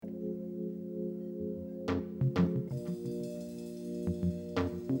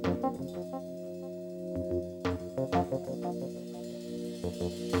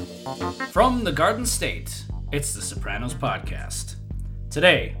From the Garden State, it's the Sopranos podcast.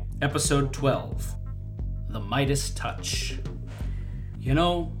 Today, episode 12, The Midas Touch. You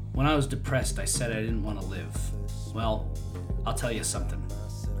know, when I was depressed, I said I didn't want to live. Well, I'll tell you something.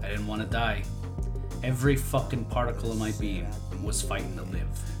 I didn't want to die. Every fucking particle of my being was fighting to live.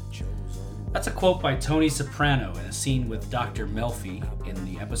 That's a quote by Tony Soprano in a scene with Dr. Melfi in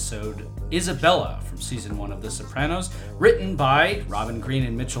the episode Isabella from season 1 of The Sopranos, written by Robin Green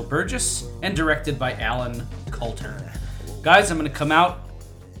and Mitchell Burgess, and directed by Alan Coulter. Guys, I'm going to come out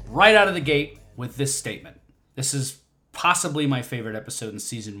right out of the gate with this statement. This is possibly my favorite episode in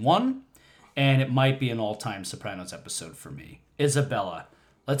season 1, and it might be an all-time Sopranos episode for me. Isabella.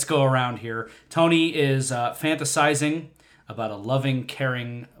 Let's go around here. Tony is fantasizing about a loving,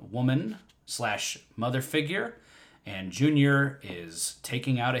 caring woman / mother figure, and Junior is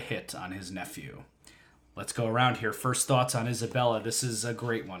taking out a hit on his nephew. Let's go around here. First thoughts on Isabella. This is a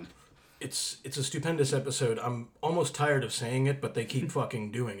great one. It's a stupendous episode. I'm almost tired of saying it, but they keep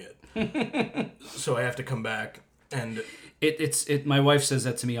fucking doing it. So I have to come back and... My wife says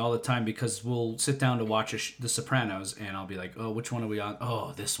that to me all the time because we'll sit down to watch The Sopranos and I'll be like, oh, which one are we on?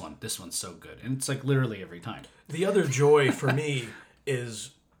 Oh, this one. This one's so good. And it's like literally every time. The other joy for me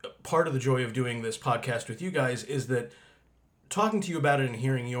is... part of the joy of doing this podcast with you guys is that talking to you about it and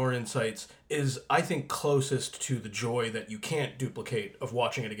hearing your insights is, I think, closest to the joy that you can't duplicate of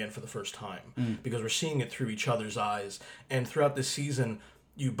watching it again for the first time. Because we're seeing it through each other's eyes. And throughout this season,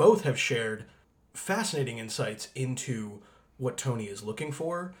 you both have shared fascinating insights into what Tony is looking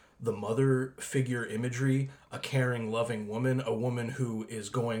for, the mother figure imagery, a caring, loving woman, a woman who is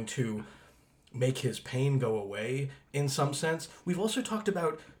going to make his pain go away in some sense. We've also talked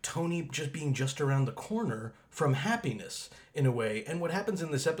about Tony just being just around the corner from happiness in a way. And what happens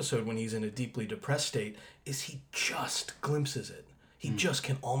in this episode when he's in a deeply depressed state is he just glimpses it. He just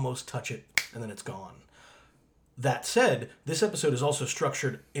can almost touch it and then it's gone. That said, this episode is also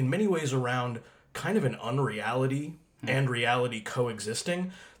structured in many ways around kind of an unreality and reality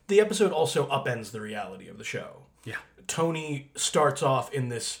coexisting. The episode also upends the reality of the show. Yeah. Tony starts off in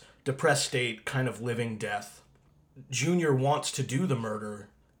this depressed state, kind of living death. Junior wants to do the murder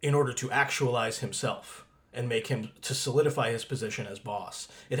in order to actualize himself and make him, to solidify his position as boss.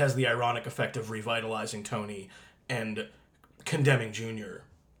 It has the ironic effect of revitalizing Tony and condemning Junior,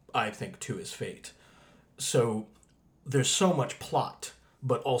 I think, to his fate. So there's so much plot,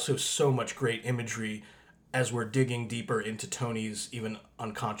 but also so much great imagery as we're digging deeper into Tony's even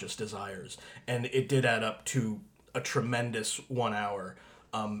unconscious desires. And it did add up to a tremendous 1 hour.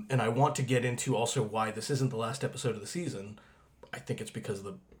 And I want to get into also why this isn't the last episode of the season. I think it's because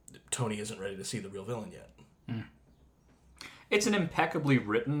Tony isn't ready to see the real villain yet. It's an impeccably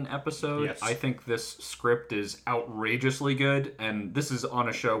written episode. Yes. I think this script is outrageously good, and this is on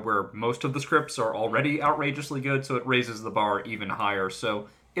a show where most of the scripts are already outrageously good, so it raises the bar even higher. So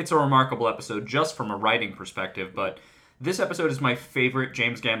it's a remarkable episode just from a writing perspective, but this episode is my favorite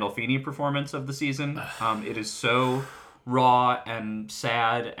James Gandolfini performance of the season. It is so raw and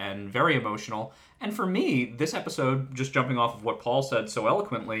sad and very emotional. And for me, this episode, just jumping off of what Paul said so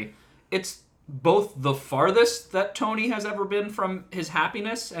eloquently, it's both the farthest that Tony has ever been from his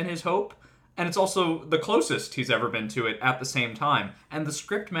happiness and his hope, and it's also the closest he's ever been to it at the same time. And the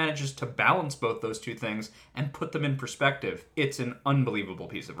script manages to balance both those two things and put them in perspective. It's an unbelievable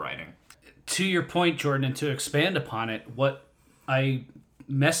piece of writing. To your point, Jordan, and to expand upon it, what I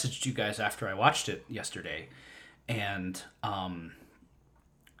messaged you guys after I watched it yesterday, and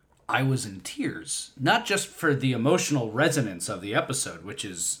I was in tears, not just for the emotional resonance of the episode, which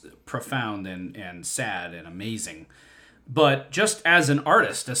is profound and sad and amazing, but just as an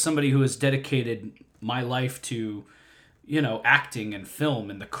artist, as somebody who has dedicated my life to, acting and film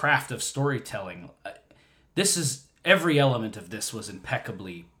and the craft of storytelling. Every element of this was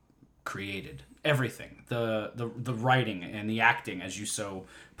impeccably created. Everything, the writing and the acting, as you so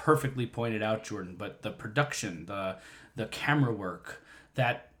perfectly pointed out, Jordan, but the production, the camera work,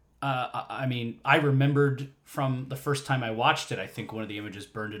 that I remembered from the first time I watched it. I think one of the images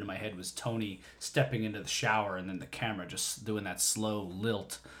burned into my head was Tony stepping into the shower and then the camera just doing that slow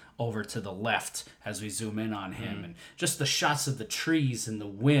lilt over to the left as we zoom in on him, and just the shots of the trees and the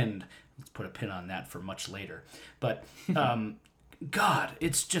wind. Let's put a pin on that for much later. But God,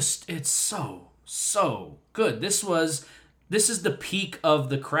 it's so good. This is the peak of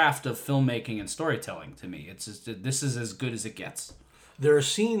the craft of filmmaking and storytelling to me. This is as good as it gets. There are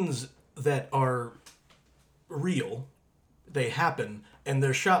scenes that are real, they happen, and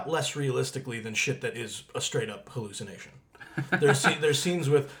they're shot less realistically than shit that is a straight up hallucination. There's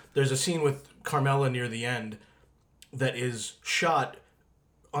a scene with Carmela near the end that is shot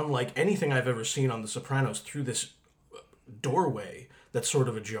unlike anything I've ever seen on The Sopranos, through this doorway that's sort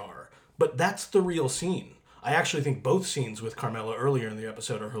of ajar. But that's the real scene. I actually think both scenes with Carmela earlier in the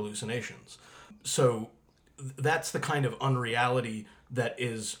episode are hallucinations. So that's the kind of unreality that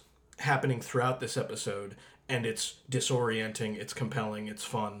is happening throughout this episode, and it's disorienting, it's compelling, it's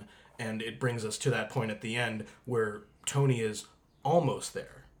fun, and it brings us to that point at the end where Tony is almost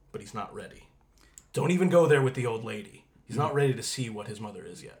there, but he's not ready. Don't even go there with the old lady. He's not ready to see what his mother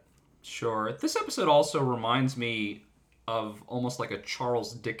is yet. Sure. This episode also reminds me of almost like a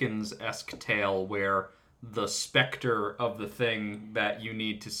Charles Dickens-esque tale where the specter of the thing that you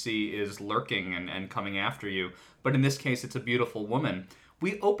need to see is lurking and coming after you. But in this case, it's a beautiful woman.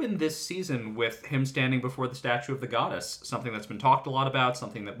 We opened this season with him standing before the statue of the goddess, something that's been talked a lot about,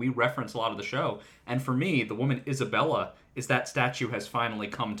 something that we reference a lot of the show. And for me, the woman Isabella is that statue has finally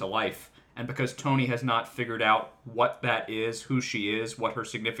come to life. And because Tony has not figured out what that is, who she is, what her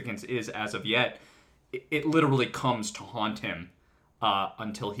significance is as of yet, it literally comes to haunt him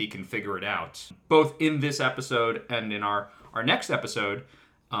until he can figure it out. Both in this episode and in our next episode,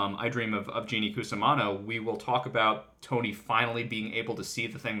 I Dream of Jeannie Cusimano, we will talk about Tony finally being able to see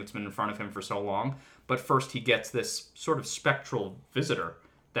the thing that's been in front of him for so long. But first he gets this sort of spectral visitor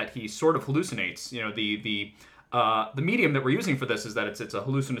that he sort of hallucinates. You know, the medium that we're using for this is that it's a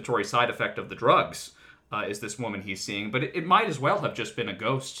hallucinatory side effect of the drugs, is this woman he's seeing. But it might as well have just been a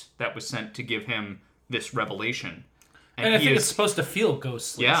ghost that was sent to give him this revelation. And I think it's supposed to feel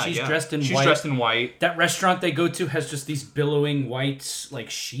ghostly. Yeah, She's dressed in white. She's dressed in white. That restaurant they go to has just these billowing white like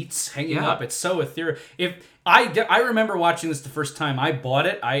sheets hanging up. It's so ethereal. I remember watching this the first time I bought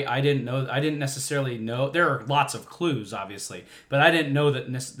it. I didn't necessarily know. There are lots of clues, obviously, but I didn't know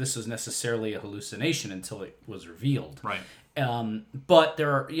that this was necessarily a hallucination until it was revealed. Right. But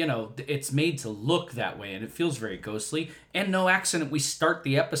there are, it's made to look that way, and it feels very ghostly. And no accident, we start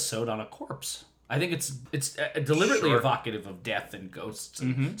the episode on a corpse. I think it's deliberately evocative of death and ghosts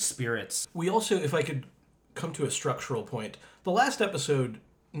and spirits. We also, if I could come to a structural point, the last episode,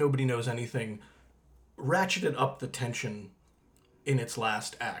 Nobody Knows Anything, ratcheted up the tension in its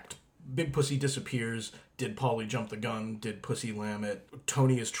last act. Big Pussy disappears. Did Paulie jump the gun? Did Pussy lam it?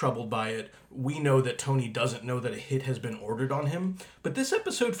 Tony is troubled by it. We know that Tony doesn't know that a hit has been ordered on him. But this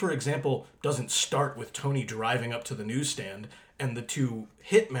episode, for example, doesn't start with Tony driving up to the newsstand and the two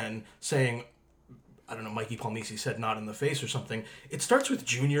hitmen saying, I don't know, Mikey Palmisi said not in the face or something. It starts with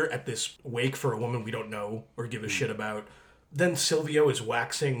Junior at this wake for a woman we don't know or give a shit about. Then Silvio is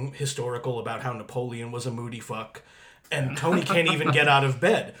waxing historical about how Napoleon was a moody fuck. And Tony can't even get out of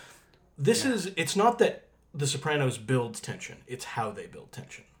bed. It's not that The Sopranos builds tension. It's how they build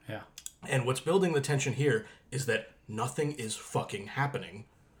tension. Yeah. And what's building the tension here is that nothing is fucking happening.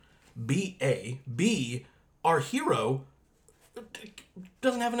 B, our hero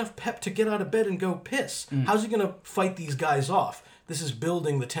doesn't have enough pep to get out of bed and go piss. How's he going to fight these guys off? This is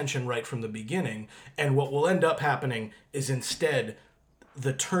building the tension right from the beginning, and what will end up happening is instead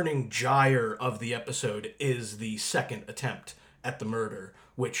the turning gyre of the episode is the second attempt at the murder,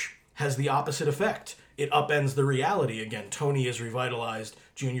 which has the opposite effect. It upends the reality again. Tony is revitalized,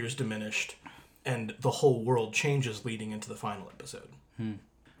 Junior's diminished, and the whole world changes leading into the final episode.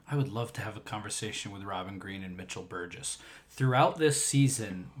 I would love to have a conversation with Robin Green and Mitchell Burgess. Throughout this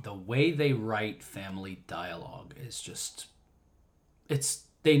season, the way they write family dialogue is just...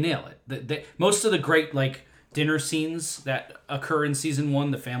 They nail it. Most of the great, dinner scenes that occur in season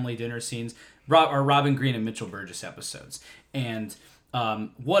 1, the family dinner scenes, are Robin Green and Mitchell Burgess episodes. And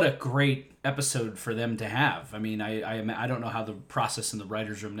what a great episode for them to have. I mean, I don't know how the process in the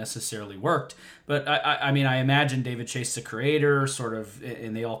writer's room necessarily worked, but I imagine David Chase, the creator, sort of,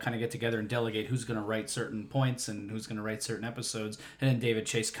 and they all kind of get together and delegate who's going to write certain points and who's going to write certain episodes, and then David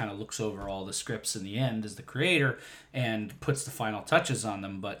Chase kind of looks over all the scripts in the end as the creator and puts the final touches on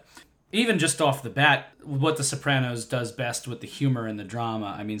them. But even just off the bat, what The Sopranos does best with the humor and the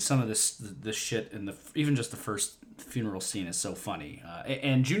drama, I mean, some of this shit in even just the first funeral scene is so funny.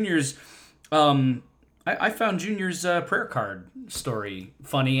 And Junior's, I found Junior's prayer card story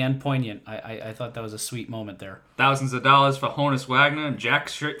funny and poignant. I thought that was a sweet moment there. Thousands of dollars for Honus Wagner and jack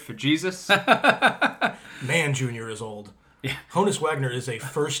shit for Jesus. Man, Junior is old. Yeah. Honus Wagner is a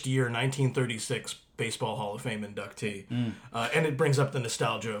first-year 1936 Baseball Hall of Fame inductee. And it brings up the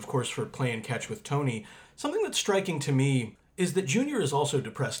nostalgia, of course, for playing catch with Tony. Something that's striking to me is that Junior is also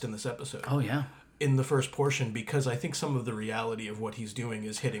depressed in this episode. Oh, yeah. In the first portion, because I think some of the reality of what he's doing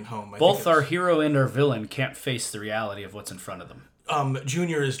is hitting home. Both our hero and our villain can't face the reality of what's in front of them.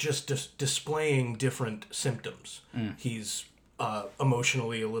 Junior is just displaying different symptoms. He's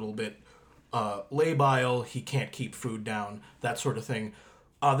emotionally a little bit labile, he can't keep food down, that sort of thing.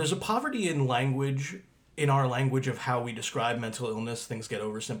 There's a poverty in language, in our language of how we describe mental illness. Things get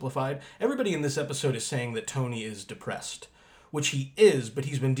oversimplified. Everybody in this episode is saying that Tony is depressed, which he is, but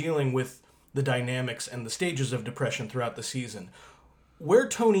he's been dealing with the dynamics and the stages of depression throughout the season. Where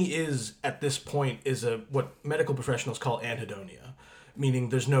Tony is at this point is what medical professionals call anhedonia, meaning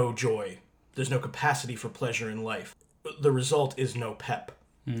there's no joy, there's no capacity for pleasure in life. The result is no pep.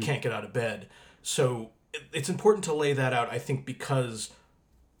 Can't get out of bed. So it's important to lay that out, I think, because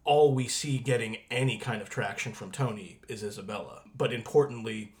all we see getting any kind of traction from Tony is Isabella. But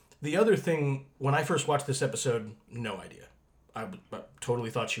importantly, the other thing, when I first watched this episode, no idea. I totally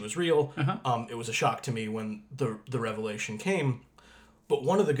thought she was real. It was a shock to me when the revelation came. But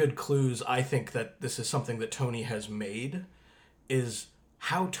one of the good clues, I think, that this is something that Tony has made is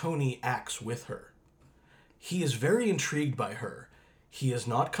how Tony acts with her. He is very intrigued by her. He is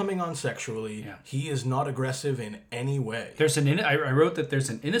not coming on sexually. Yeah. He is not aggressive in any way. I wrote that there's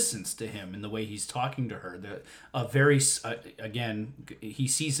an innocence to him in the way he's talking to her. Again, he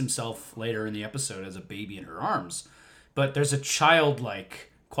sees himself later in the episode as a baby in her arms. But there's a childlike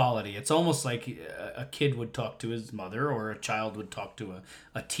quality. It's almost like a kid would talk to his mother, or a child would talk to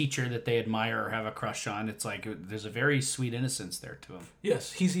a teacher that they admire or have a crush on. It's like there's a very sweet innocence there to him.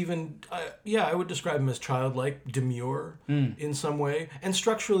 Yes, he's even, I would describe him as childlike, demure in some way. And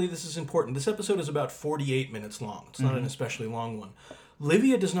structurally, this is important. This episode is about 48 minutes long. It's not an especially long one.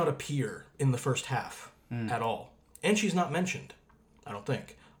 Livia does not appear in the first half at all. And she's not mentioned, I don't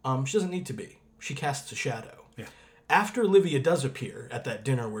think. She doesn't need to be. She casts a shadow. After Livia does appear at that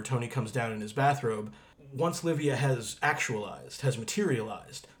dinner where Tony comes down in his bathrobe, once Livia has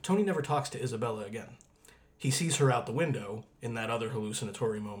materialized, Tony never talks to Isabella again. He sees her out the window in that other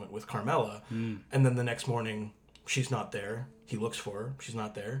hallucinatory moment with Carmela, and then the next morning, she's not there. He looks for her, she's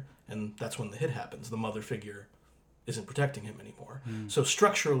not there, and that's when the hit happens. The mother figure isn't protecting him anymore. So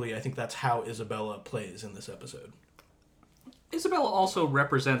structurally, I think that's how Isabella plays in this episode. Isabella also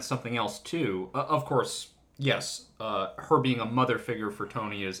represents something else, too. Of course, yes, her being a mother figure for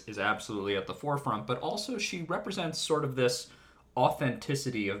Tony is absolutely at the forefront, but also she represents sort of this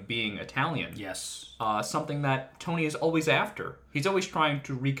authenticity of being Italian. Yes. Something that Tony is always after. He's always trying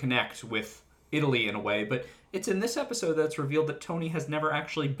to reconnect with Italy in a way, but it's in this episode that's revealed that Tony has never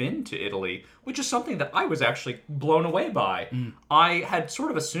actually been to Italy, which is something that I was actually blown away by. I had sort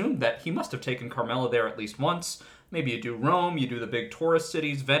of assumed that he must have taken Carmela there at least once. Maybe you do Rome, you do the big tourist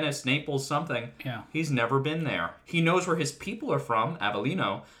cities, Venice, Naples, something. Yeah. He's never been there. He knows where his people are from,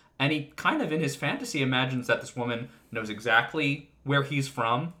 Avellino, and he kind of in his fantasy imagines that this woman knows exactly where he's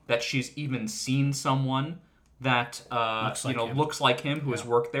from, that she's even seen someone that looks like him, who has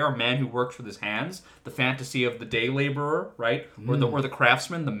worked there, a man who worked with his hands. The fantasy of the day laborer, right? Or the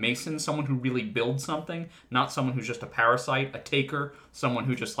craftsman, the mason, someone who really builds something, not someone who's just a parasite, a taker, someone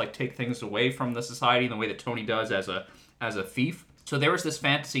who just take things away from the society in the way that Tony does as a thief. So there was this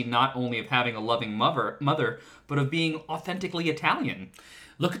fantasy not only of having a loving mother, but of being authentically Italian.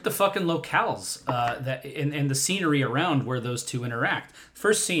 Look at the fucking locales that and the scenery around where those two interact.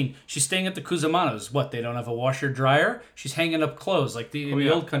 First scene, she's staying at the Cusamanos. What, they don't have a washer-dryer? She's hanging up clothes like in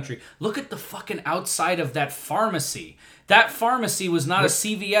the old country. Look at the fucking outside of that pharmacy. That pharmacy was not a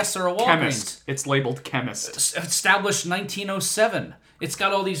CVS or a Walgreens. Chemist. It's labeled chemist. Established 1907. It's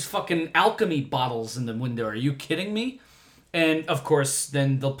got all these fucking alchemy bottles in the window. Are you kidding me? And, of course,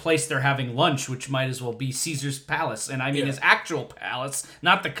 then the place they're having lunch, which might as well be Caesar's Palace. And I mean his actual palace,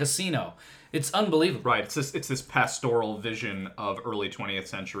 not the casino. It's unbelievable. Right. It's this pastoral vision of early 20th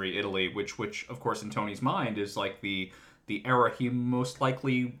century Italy, which of course, in Tony's mind is like the era he most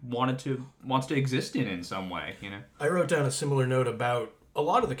likely wants to exist in some way, you know? I wrote down a similar note about a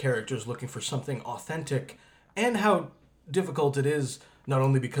lot of the characters looking for something authentic and how difficult it is, not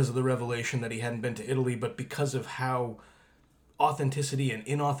only because of the revelation that he hadn't been to Italy, but because of how authenticity and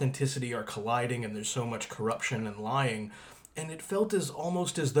inauthenticity are colliding and there's so much corruption and lying. And it felt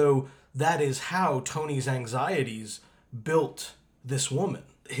almost as though that is how Tony's anxieties built this woman.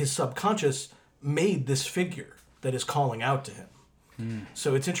 His subconscious made this figure that is calling out to him.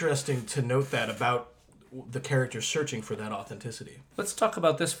 So it's interesting to note that about the characters searching for that authenticity. Let's talk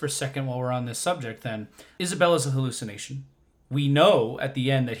about this for a second while we're on this subject then. Isabella's a hallucination. We know at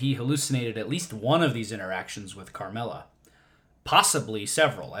the end that he hallucinated at least one of these interactions with Carmela. Possibly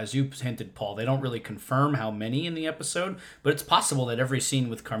several. As you hinted, Paul, they don't really confirm how many in the episode, but it's possible that every scene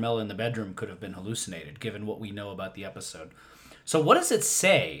with Carmela in the bedroom could have been hallucinated, given what we know about the episode. So what does it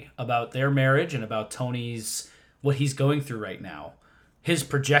say about their marriage and about Tony's, what he's going through right now? His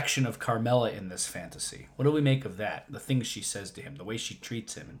projection of Carmela in this fantasy. What do we make of that? The things she says to him, the way she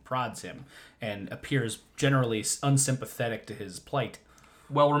treats him and prods him, and appears generally unsympathetic to his plight.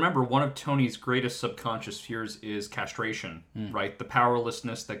 Well, remember, one of Tony's greatest subconscious fears is castration, right? The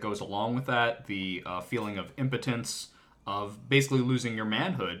powerlessness that goes along with that, the feeling of impotence, of basically losing your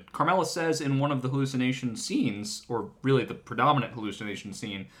manhood. Carmela says in one of the hallucination scenes, or really the predominant hallucination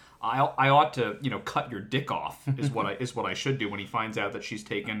scene, I ought to, cut your dick off, is what I should do when he finds out that he's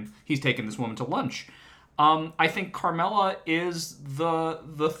taken this woman to lunch. I think Carmela is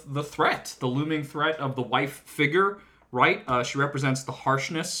the threat, the looming threat of the wife figure, right? She represents the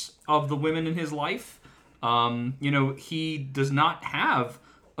harshness of the women in his life. He does not have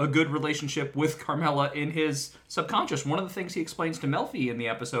a good relationship with Carmela in his subconscious. One of the things he explains to Melfi in the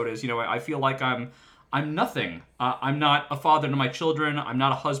episode is, I feel like I'm nothing. I'm not a father to my children. I'm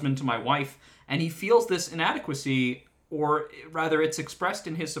not a husband to my wife. And he feels this inadequacy, or rather it's expressed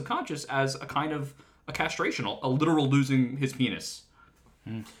in his subconscious as a kind of a castration, a literal losing his penis.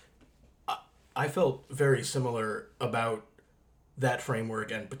 I felt very similar about that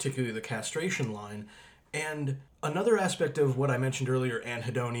framework, and particularly the castration line. And another aspect of what I mentioned earlier,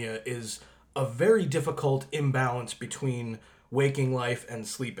 anhedonia, is a very difficult imbalance between waking life and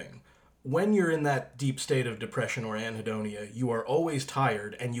sleeping. When you're in that deep state of depression or anhedonia, you are always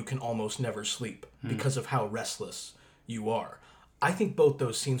tired and you can almost never sleep because of how restless you are. I think both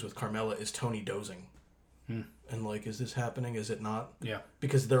those scenes with Carmela is Tony dozing. And is this happening? Is it not? Yeah.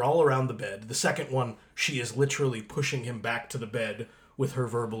 Because they're all around the bed. The second one, she is literally pushing him back to the bed with her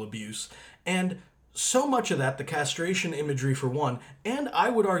verbal abuse. And so much of that, the castration imagery for one, and I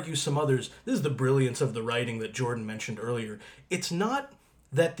would argue some others, this is the brilliance of the writing that Jordan mentioned earlier. It's not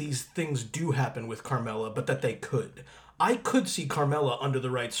that these things do happen with Carmela, but that they could. I could see Carmela, under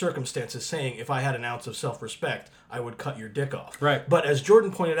the right circumstances, saying, if I had an ounce of self-respect, I would cut your dick off. Right. But as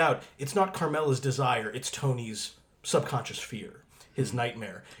Jordan pointed out, it's not Carmela's desire, it's Tony's subconscious fear, his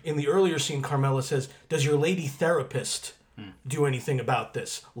nightmare. In the earlier scene, Carmela says, does your lady therapist do anything about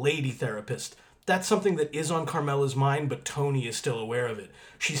this? Lady therapist. That's something that is on Carmela's mind, but Tony is still aware of it.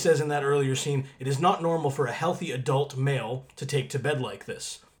 She says in that earlier scene, it is not normal for a healthy adult male to take to bed like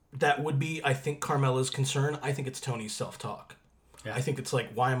this. That would be, I think, Carmela's concern. I think it's Tony's self-talk. Yeah. I think it's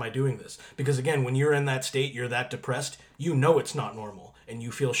why am I doing this? Because again, when you're in that state, you're that depressed, you know it's not normal, and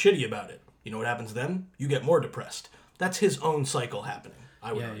you feel shitty about it. You know what happens then? You get more depressed. That's his own cycle happening,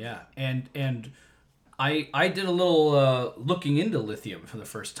 I would argue. Yeah. And I did a little looking into lithium for the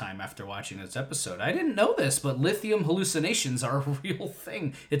first time after watching this episode. I didn't know this, but lithium hallucinations are a real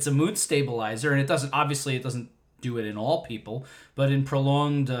thing. It's a mood stabilizer, and it doesn't do it in all people, but in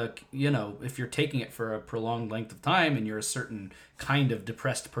prolonged, if you're taking it for a prolonged length of time and you're a certain kind of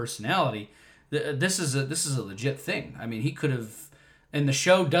depressed personality, this is a legit thing. I mean, he could have, and the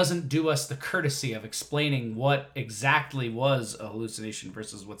show doesn't do us the courtesy of explaining what exactly was a hallucination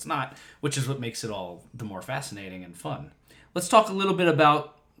versus what's not, which is what makes it all the more fascinating and fun. Let's talk a little bit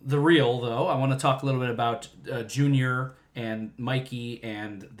about the real, though. I want to talk a little bit about Junior and Mikey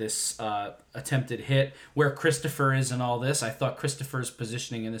and this attempted hit, where Christopher is in all this. I thought Christopher's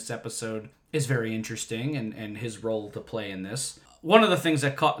positioning in this episode is very interesting, and his role to play in this. One of the things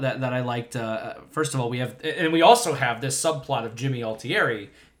that I liked, first of all, we also have this subplot of Jimmy Altieri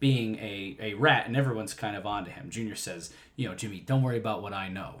being a rat, and everyone's kind of onto him. Junior says, Jimmy, don't worry about what I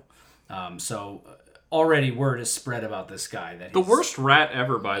know. So already word is spread about this guy. That the worst rat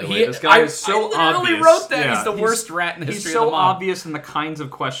ever, by the way. This guy is so obvious. I literally wrote that. Yeah, he's the worst rat in the history of the mob. He's so obvious in the kinds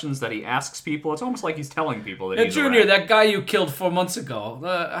of questions that he asks people. It's almost like he's telling people that he's Junior, a rat. that guy you killed 4 months ago,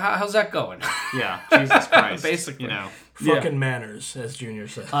 how's that going? Yeah, Jesus Christ. Basically. Fucking manners, as Junior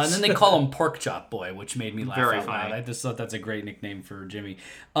says. And then they call him Pork Chop Boy, which made me laugh Very out loud. funny. I just thought that's a great nickname for Jimmy.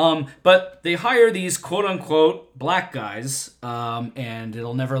 But they hire these quote-unquote black guys, and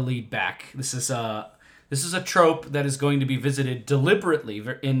it'll never lead back. This is a trope that is going to be visited deliberately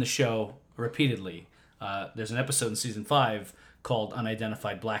in the show repeatedly. There's an episode in season 5 called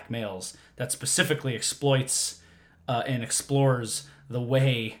Unidentified Black Males that specifically exploits and explores the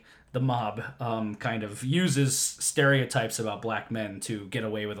way the mob kind of uses stereotypes about black men to get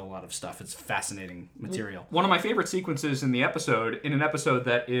away with a lot of stuff. It's fascinating material. One of my favorite sequences in an episode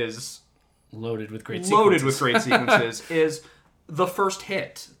that is loaded with great sequences, is the first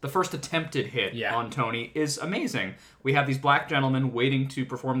hit, the first attempted hit on Tony is amazing. We have these black gentlemen waiting to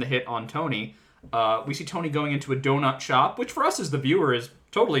perform the hit on Tony. We see Tony going into a donut shop, which for us as the viewer is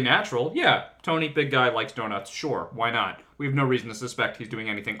totally natural. Yeah, Tony, big guy, likes donuts. Sure, why not? We have no reason to suspect he's doing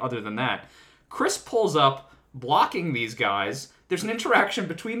anything other than that. Chris pulls up blocking these guys. There's an interaction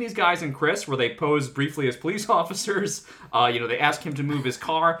between these guys and Chris where they pose briefly as police officers. They ask him to move his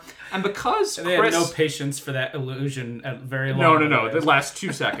car. And because they Chris... had no patience for that illusion at very long. No. The last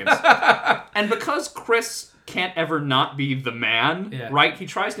 2 seconds. And because Chris can't ever not be the man, right? He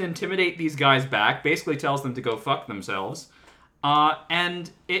tries to intimidate these guys back, basically tells them to go fuck themselves.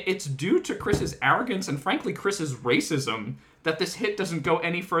 And it's due to Chris's arrogance and, frankly, Chris's racism that this hit doesn't go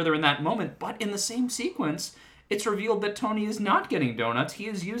any further in that moment. But in the same sequence, it's revealed that Tony is not getting donuts. He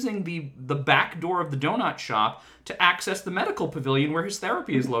is using the back door of the donut shop to access the medical pavilion where his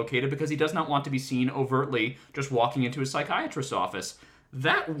therapy is located because he does not want to be seen overtly just walking into his psychiatrist's office.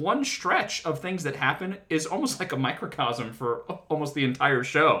 That one stretch of things that happen is almost like a microcosm for almost the entire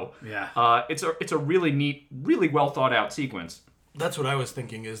show. Yeah. It's a really neat, really well thought out sequence. That's what I was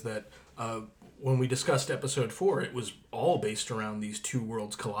thinking, is that when we discussed episode 4, it was all based around these two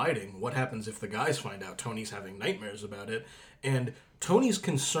worlds colliding. What happens if the guys find out Tony's having nightmares about it? And Tony's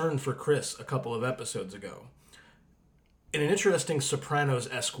concern for Chris a couple of episodes ago, in an interesting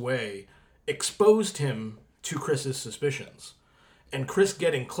Sopranos-esque way, exposed him to Chris's suspicions. And Chris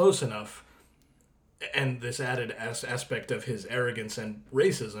getting close enough, and this added aspect of his arrogance and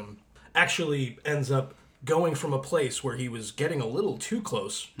racism, actually ends up going from a place where he was getting a little too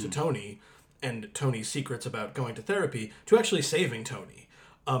close to Tony and Tony's secrets about going to therapy to actually saving Tony.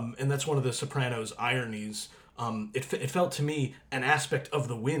 And that's one of the Sopranos' ironies. It felt to me an aspect of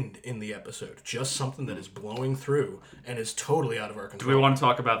the wind in the episode, just something that is blowing through and is totally out of our control. Do we want to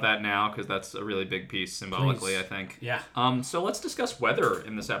talk about that now? Because that's a really big piece symbolically, I think. Yeah. So let's discuss weather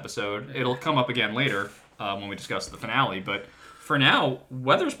in this episode. It'll come up again later when we discuss the finale, but for now,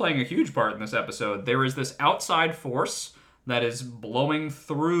 weather's playing a huge part in this episode. There is this outside force that is blowing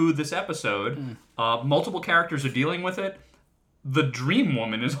through this episode. Multiple characters are dealing with it. The Dream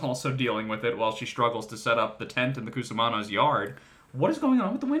Woman is also dealing with it while she struggles to set up the tent in the Cusimano's yard. What is going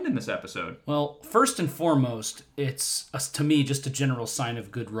on with the wind in this episode? Well, first and foremost, it's, to me, just a general sign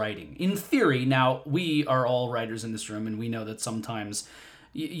of good writing. In theory, now, we are all writers in this room, and we know that sometimes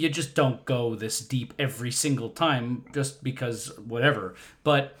you just don't go this deep every single time just because whatever.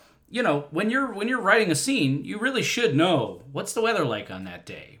 But, when you're writing a scene, you really should know, what's the weather like on that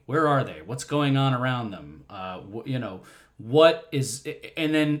day? Where are they? What's going on around them? What is...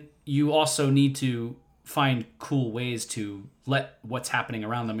 And then you also need to find cool ways to let what's happening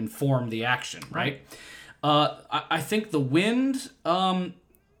around them inform the action, right? I think the wind,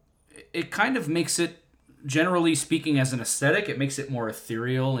 it kind of makes it, generally speaking, as an aesthetic, it makes it more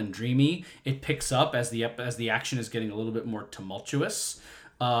ethereal and dreamy. It picks up as the action is getting a little bit more tumultuous.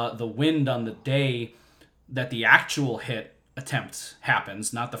 The wind on the day that the actual hit attempt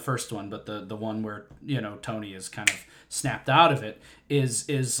happens, not the first one, but the one where Tony is kind of snapped out of it,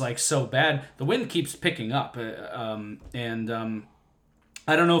 is like so bad. The wind keeps picking up, and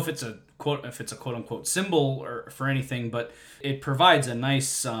I don't know if it's a quote unquote symbol or for anything, but it provides a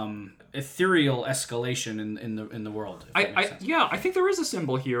nice ethereal escalation in the world. I think there is a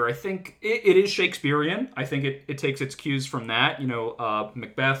symbol here. I think it is Shakespearean. I think it takes its cues from that.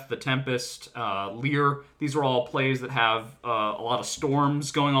 Macbeth, The Tempest, Lear. These are all plays that have a lot of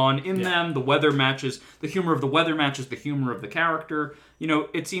storms going on in them. The weather matches, the humor of the weather matches the humor of the character.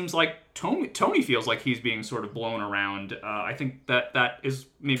 It seems like Tony feels like he's being sort of blown around. I think that is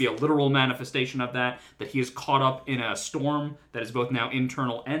maybe a literal manifestation of that he is caught up in a storm that is both now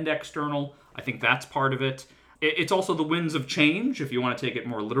internal and external. I think that's part of it. It's also the winds of change. If you want to take it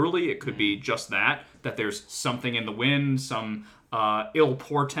more literally, it could be just that there's something in the wind, some ill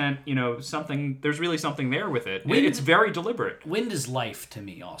portent, something. There's really something there with it. It's very deliberate. Wind is life to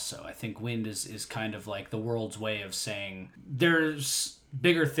me also. I think wind is kind of like the world's way of saying there's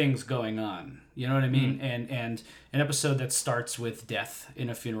bigger things going on. You know what I mean? And an episode that starts with death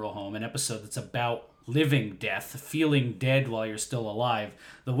in a funeral home, an episode that's about living death, feeling dead while you're still alive.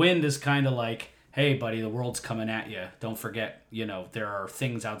 The wind is kind of like, hey, buddy, the world's coming at you. Don't forget, there are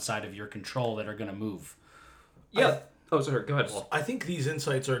things outside of your control that are going to move. Yeah. Sorry. Go ahead, Paul. I think these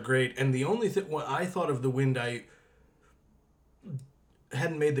insights are great, and the only thing when I thought of the wind, I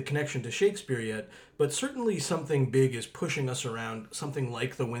hadn't made the connection to Shakespeare yet, but certainly something big is pushing us around, something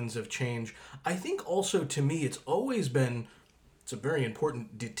like the winds of change. I think also, to me, it's a very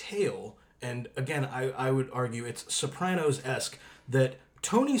important detail, and again, I would argue it's Sopranos-esque, that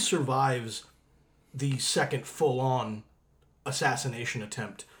Tony survives the second full-on assassination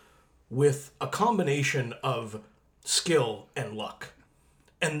attempt with a combination of skill and luck.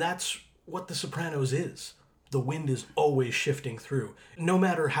 And that's what The Sopranos is. The wind is always shifting through. No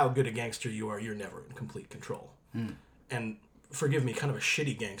matter how good a gangster you are, you're never in complete control. And forgive me, kind of a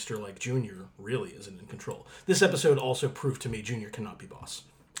shitty gangster like Junior really isn't in control. This episode also proved to me Junior cannot be boss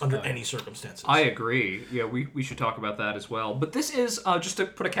under any circumstances. I agree. Yeah, we should talk about that as well. But this is, just to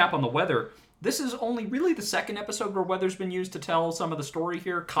put a cap on the weather, this is only really the second episode where weather's been used to tell some of the story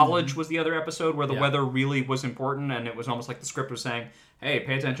here. College was the other episode where the weather really was important, and it was almost like the script was saying, hey,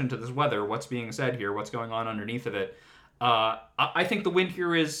 pay attention to this weather. What's being said here? What's going on underneath of it? I think the win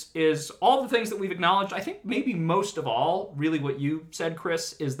here is all the things that we've acknowledged. I think maybe most of all, really what you said,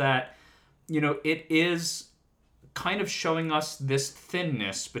 Chris, is that, it is kind of showing us this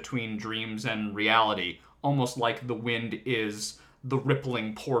thinness between dreams and reality, almost like the wind is the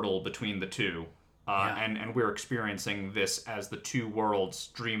rippling portal between the two. And we're experiencing this as the two worlds,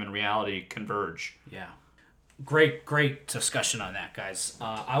 dream and reality, converge. Yeah. Great discussion on that, guys.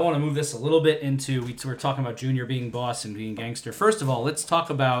 I want to move this a little bit into, we're talking about Junior being boss and being gangster. First of all, let's talk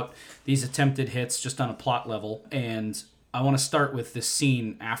about these attempted hits just on a plot level. And I want to start with this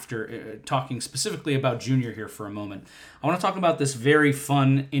scene after talking specifically about Junior here for a moment. I want to talk about this very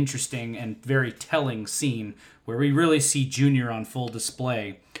fun, interesting, and very telling scene where we really see Junior on full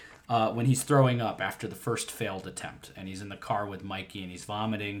display when he's throwing up after the first failed attempt. And he's in the car with Mikey and he's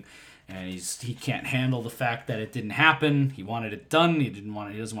vomiting. And he can't handle the fact that it didn't happen. He wanted it done. He doesn't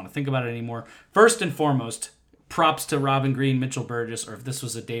want to think about it anymore. First and foremost, props to Robin Green, Mitchell Burgess, or if this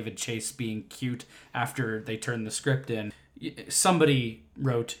was a David Chase being cute after they turned the script in. Somebody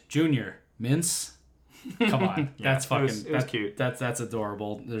wrote, Junior, mince? Come on. That's fucking... It was cute. That's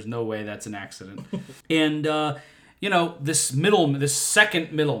adorable. There's no way that's an accident. And, this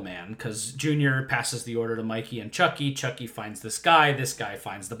second middleman, because Junior passes the order to Mikey and Chucky. Chucky finds this guy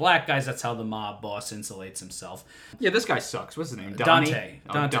finds the black guys. That's how the mob boss insulates himself. Yeah, this guy sucks. What's his name? Donnie?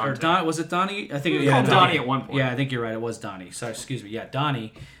 Dante. Was it Donnie? I think we called Donnie at one point. Yeah, I think you're right. It was Donnie. Sorry, excuse me. Yeah,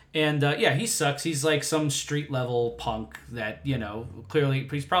 Donnie. And, he sucks. He's like some street-level punk that, clearly,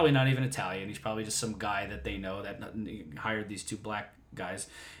 he's probably not even Italian. He's probably just some guy that they know that hired these two black guys.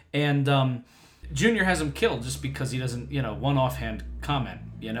 And, Junior has him killed just because he doesn't, one offhand comment,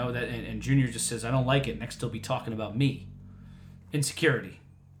 and Junior just says, I don't like it. Next he'll be talking about me. Insecurity.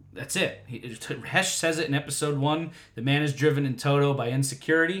 That's it. Hesh says it in episode 1. The man is driven in toto by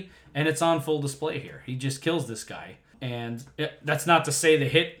insecurity, and it's on full display here. He just kills this guy. And that's not to say the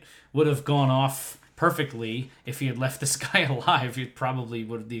hit would have gone off perfectly if he had left this guy alive. It probably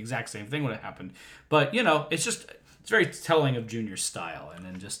would have, the exact same thing would have happened. But, it's very telling of Junior's style. And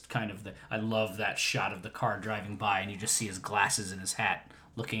then just kind of I love that shot of the car driving by and you just see his glasses and his hat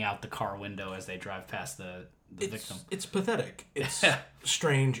looking out the car window as they drive past the victim. It's pathetic. It's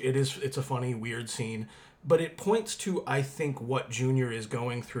strange. It's a funny, weird scene. But it points to, I think, what Junior is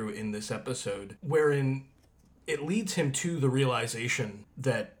going through in this episode, wherein it leads him to the realization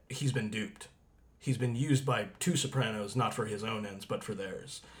that he's been duped. He's been used by two Sopranos, not for his own ends, but for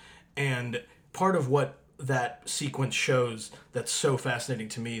theirs. And part of what that sequence shows that's so fascinating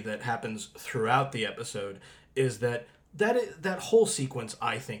to me that happens throughout the episode is that whole sequence,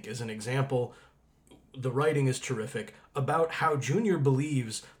 I think, is an example, the writing is terrific, about how Junior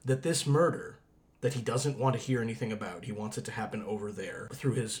believes that this murder that he doesn't want to hear anything about, he wants it to happen over there.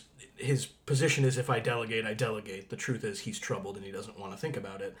 Through his position is, if I delegate, I delegate. The truth is he's troubled and he doesn't want to think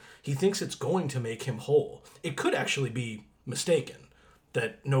about it. He thinks it's going to make him whole. It could actually be mistaken,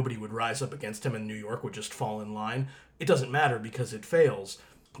 that nobody would rise up against him and New York would just fall in line. It doesn't matter because it fails.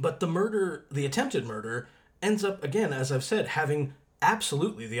 But the attempted murder, ends up, again, as I've said, having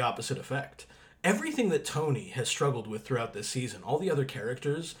absolutely the opposite effect. Everything that Tony has struggled with throughout this season, all the other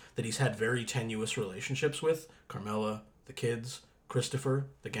characters that he's had very tenuous relationships with, Carmela, the kids, Christopher,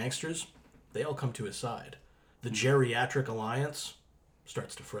 the gangsters, they all come to his side. The geriatric alliance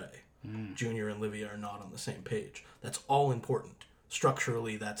starts to fray. Junior and Livia are not on the same page. That's all important.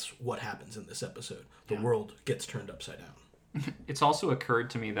 Structurally, that's what happens in this episode. The world gets turned upside down. It's also occurred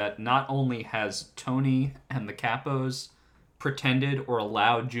to me that not only has Tony and the Capos pretended or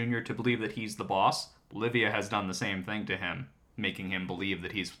allowed Junior to believe that he's the boss, Livia has done the same thing to him, making him believe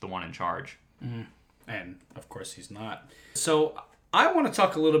that he's the one in charge. And, of course, he's not. So, I want to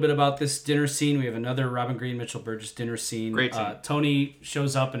talk a little bit about this dinner scene. We have another Robin Green, Mitchell Burgess dinner scene. Great scene. Tony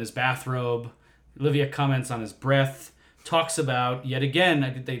shows up in his bathrobe. Livia comments on his breath. Talks about, yet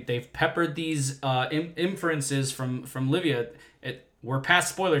again, they've peppered these inferences from Livia. We're past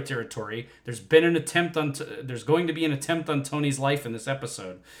spoiler territory. There's going to be an attempt on Tony's life in this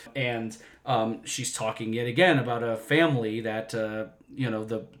episode. And she's talking yet again about a family that,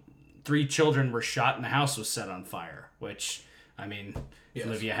 the 3 children were shot and the house was set on fire. Which, I mean, yes.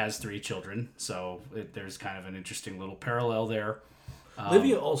 Livia has 3 children. So there's kind of an interesting little parallel there.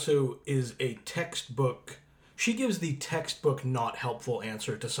 Livia also is a textbook. she gives the textbook not helpful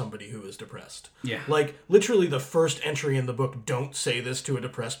answer to somebody who is depressed. Yeah. Like, literally the first entry in the book, don't say this to a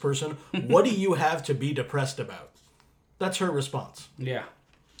depressed person. What do you have to be depressed about? That's her response. Yeah.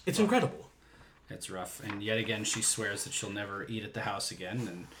 It's incredible. It's rough. And yet again, she swears that she'll never eat at the house again.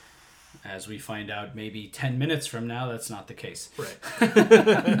 And as we find out maybe 10 minutes from now, that's not the case.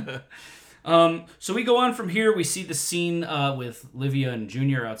 Right. So we go on from here. We see the scene with Livia and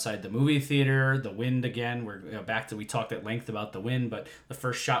Junior outside the movie theater. The wind again. We're back to, we talked at length about the wind, but the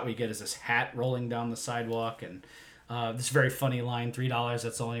first shot we get is this hat rolling down the sidewalk. And this very funny line, $3,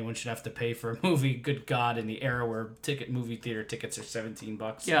 that's all anyone should have to pay for a movie. Good God, in the era where movie theater tickets are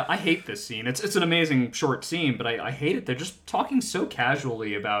 $17. Yeah, I hate this scene. It's an amazing short scene, but I hate it. They're just talking so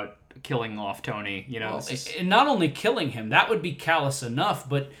casually about killing off Tony, you know. Well, and not only killing him, that would be callous enough,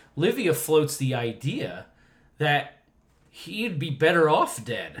 but Livia floats the idea that he'd be better off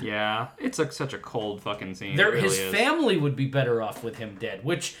dead. Yeah, it's such a cold fucking scene. His family would be better off with him dead,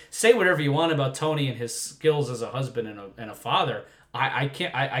 which, say whatever you want about Tony and his skills as a husband and a father, I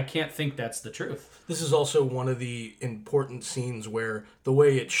can't think that's the truth. This is also one of the important scenes where the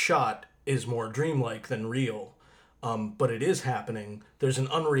way it's shot is more dreamlike than real. But it is happening. There's an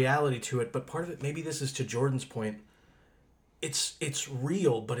unreality to it, but part of it, maybe this is to Jordan's point, it's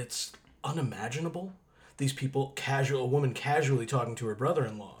real, but it's unimaginable. These people, a woman casually talking to her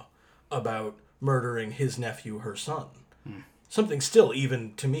brother-in-law about murdering his nephew, her son. Something still,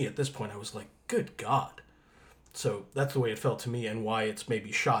 even to me at this point, I was like, good God. So that's the way it felt to me, and why it's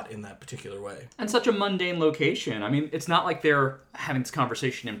maybe shot in that particular way. And such a mundane location. I mean, it's not like they're having this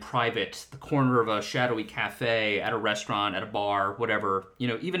conversation in private, the corner of a shadowy cafe, at a restaurant, at a bar, whatever. You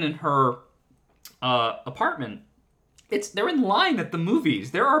know, even in her apartment, they're in line at the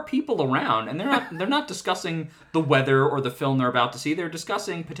movies. There are people around, and they're not discussing the weather or the film they're about to see. They're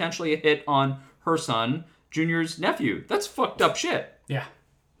discussing potentially a hit on her son, Junior's nephew. That's fucked up shit. Yeah.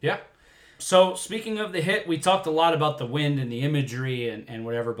 Yeah. So, speaking of the hit, we talked a lot about the wind and the imagery and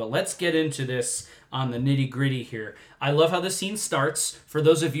whatever, but let's get into this on the nitty-gritty here. I love how the scene starts. For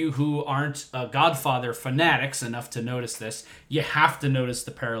those of you who aren't Godfather fanatics enough to notice this, you have to notice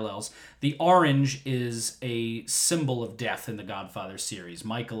the parallels. The orange is a symbol of death in the Godfather series.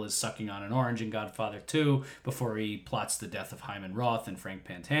 Michael is sucking on an orange in Godfather 2 before he plots the death of Hyman Roth and Frank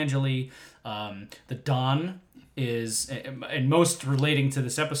Pentangeli. The Don is, and most relating to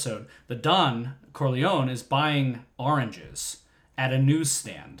this episode, the Don Corleone is buying oranges at a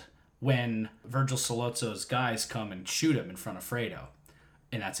newsstand when Virgil Sollozzo's guys come and shoot him in front of Fredo.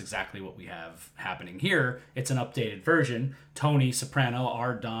 And that's exactly what we have happening here. It's an updated version. Tony Soprano,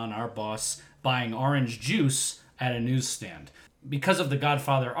 our Don, our boss, buying orange juice at a newsstand. Because of the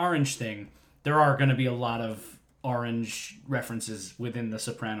Godfather orange thing, there are going to be a lot of orange references within the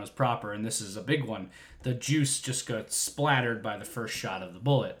Sopranos proper, and this is a big one. The juice just got splattered by the first shot of the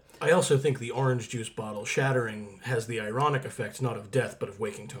bullet. I also think the orange juice bottle shattering has the ironic effect not of death but of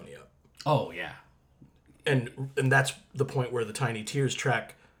waking Tony up. Oh, yeah. And that's the point where the Tiny Tears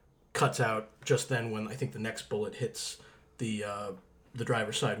track cuts out just then, when I think the next bullet hits the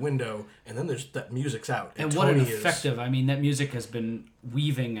driver's side window, and then there's that music's out. And what an effective, I mean, that music has been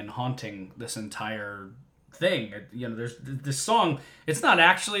weaving and haunting this entire thing. You know, there's this song, it's not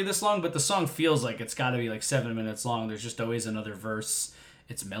actually this long, but the song feels like it's got to be like 7 minutes long. There's just always another verse.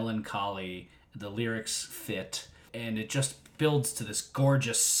 It's melancholy, the lyrics fit, and it just builds to this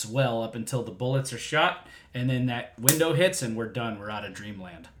gorgeous swell up until the bullets are shot, and then that window hits and we're done. We're out of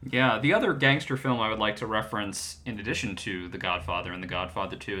dreamland. Yeah, the other gangster film I would like to reference in addition to The Godfather and The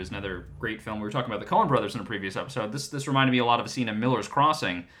Godfather 2 is another great film. We were talking about the Coen brothers in a previous episode. This reminded me a lot of a scene in Miller's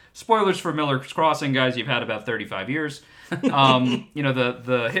Crossing. Spoilers for Miller's Crossing, guys. You've had about 35 years. You know,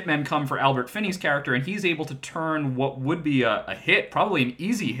 the hitmen come for Albert Finney's character, and he's able to turn what would be a hit, probably an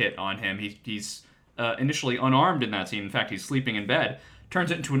easy hit on him. He's initially unarmed in that scene. In fact, he's sleeping in bed. Turns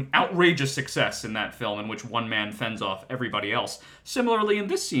it into an outrageous success in that film in which one man fends off everybody else. Similarly, in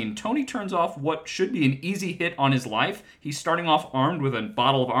this scene, Tony turns off what should be an easy hit on his life. He's starting off armed with a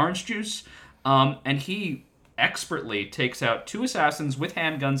bottle of orange juice, and he expertly takes out 2 assassins with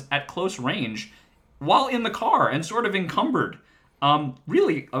handguns at close range while in the car and sort of encumbered.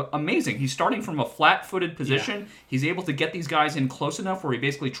 Really amazing. He's starting from a flat-footed position. Yeah. He's able to get these guys in close enough where he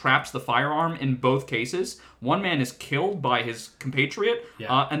basically traps the firearm in both cases. One man is killed by his compatriot,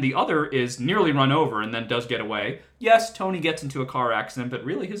 and the other is nearly run over and then does get away. yes, Tony gets into a car accident, but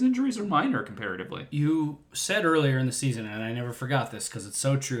really his injuries are minor comparatively. You said earlier in the season, and I never forgot this because it's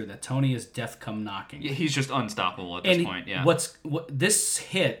so true, that Tony is death come knocking. Yeah, he's just unstoppable at this point, yeah. This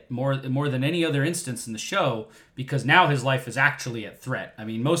hit more than any other instance in the show, because now his life is actually at threat. I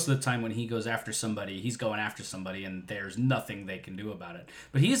mean, most of the time when he goes after somebody, he's going after somebody and there's nothing they can do about it.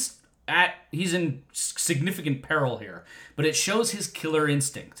 But he's in significant peril here. But it shows his killer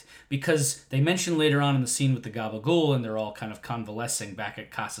instinct, because they mention later on in the scene with the Gabagool, and they're all kind of convalescing back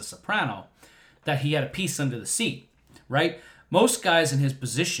at Casa Soprano, that he had a piece under the seat, right? Most guys in his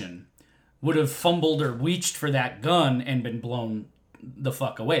position would have fumbled or reached for that gun and been blown the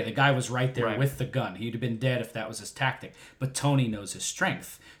fuck away. The guy was right there with the gun. He'd have been dead if that was his tactic. But Tony knows his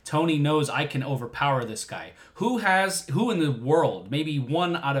strength. Tony knows, I can overpower this guy. Who in the world, maybe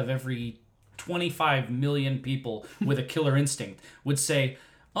one out of every 25 million people with a killer instinct, would say,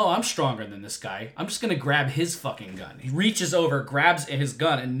 oh, I'm stronger than this guy. I'm just going to grab his fucking gun. He reaches over, grabs his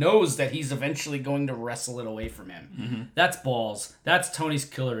gun, and knows that he's eventually going to wrestle it away from him. Mm-hmm. That's balls. That's Tony's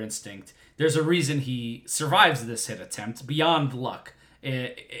killer instinct. There's a reason he survives this hit attempt beyond luck.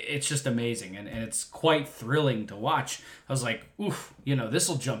 It's just amazing, and it's quite thrilling to watch. I was like, oof, this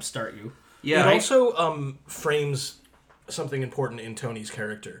will jumpstart you. Yeah. It also frames something important in Tony's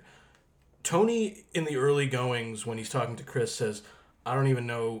character. Tony, in the early goings, when he's talking to Chris, says, I don't even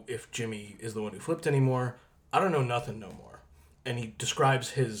know if Jimmy is the one who flipped anymore. I don't know nothing no more. And he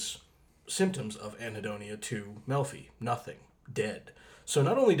describes his symptoms of anhedonia to Melfi. Nothing. Dead. So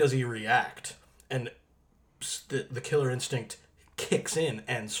not only does he react, and the killer instinct kicks in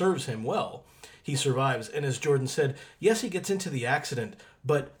and serves him well, he survives. And as Jordan said, yes, he gets into the accident,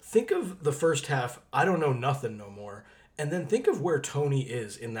 but think of the first half, I don't know nothing no more, and then think of where Tony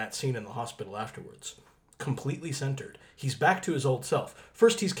is in that scene in the hospital afterwards. Completely centered. He's back to his old self.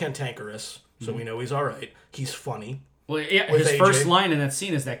 First, he's cantankerous, so we know he's all right. He's funny. Well, yeah, his AJ. First line in that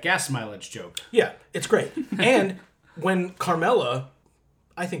scene is that gas mileage joke. Yeah, it's great. And when Carmela,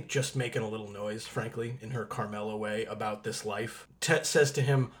 I think just making a little noise, frankly, in her Carmela way about this life, says to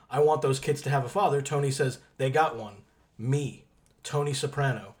him, I want those kids to have a father. Tony says, they got one. Me. Tony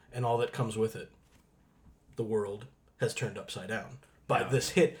Soprano, and all that comes with it. The world has turned upside down. But this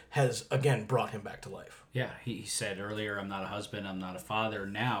hit has, again, brought him back to life. Yeah, he said earlier, I'm not a husband, I'm not a father.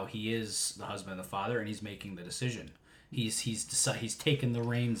 Now he is the husband and the father, and he's making the decision. He's taken the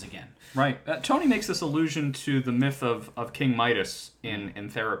reins again. Right. Tony makes this allusion to the myth of King Midas in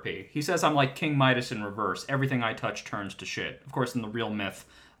therapy. He says, I'm like King Midas in reverse. Everything I touch turns to shit. Of course, in the real myth,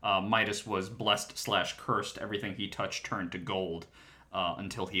 Midas was blessed/cursed. Everything he touched turned to gold.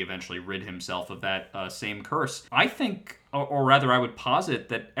 Until he eventually rid himself of that same curse. I think, or rather I would posit,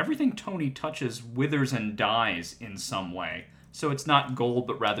 that everything Tony touches withers and dies in some way. So it's not gold,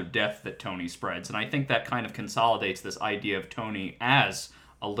 but rather death that Tony spreads. And I think that kind of consolidates this idea of Tony as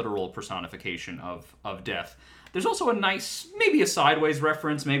a literal personification of death. There's also a nice, maybe a sideways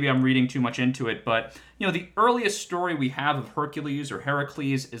reference, maybe I'm reading too much into it, but the earliest story we have of Hercules or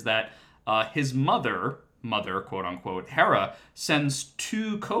Heracles is that his mother, quote unquote, Hera, sends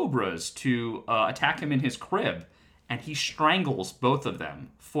 2 cobras to attack him in his crib, and he strangles both of them,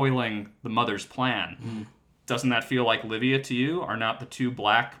 foiling the mother's plan. Doesn't that feel like Livia to you? Are not the 2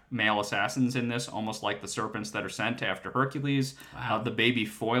 black male assassins in this almost like the serpents that are sent after Hercules? Wow. The baby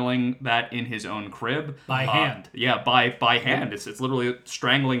foiling that in his own crib. By hand. Yeah, by hand. It's literally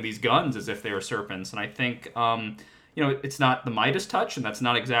strangling these guns as if they are serpents. And I think, it's not the Midas touch, and that's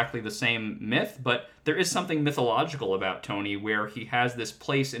not exactly the same myth, but there is something mythological about Tony where he has this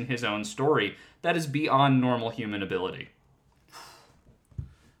place in his own story that is beyond normal human ability.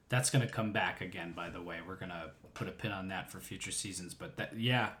 That's going to come back again, by the way. We're going to put a pin on that for future seasons. But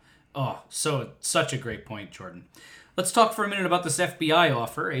such a great point, Jordan. Let's talk for a minute about this FBI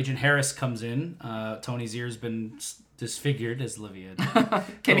offer. Agent Harris comes in. Tony's ear's been disfigured, as Livia did.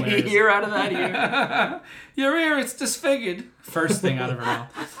 Can he hear out of that ear? Your ear, it's disfigured. First thing out of her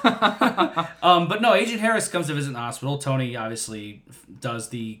mouth. But no, Agent Harris comes to visit the hospital. Tony obviously does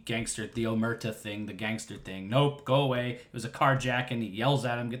the omerta thing, the gangster thing. Nope, go away. It was a carjacking. He yells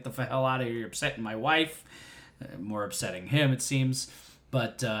at him, get the hell out of here. You're upsetting my wife. More upsetting him, it seems.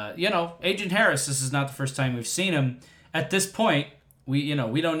 But, Agent Harris, this is not the first time we've seen him. At this point, we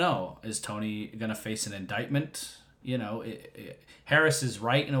don't know. Is Tony going to face an indictment? Harris is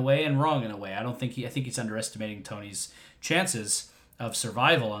right in a way and wrong in a way. I think he's underestimating Tony's chances of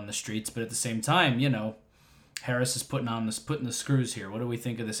survival on the streets, but at the same time, Harris is putting the screws here. What do we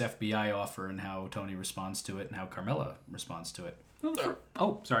think of this FBI offer and how Tony responds to it and how Carmela responds to it? Sorry,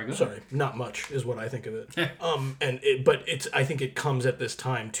 go ahead. Sorry, not much is what I think of it. I think it comes at this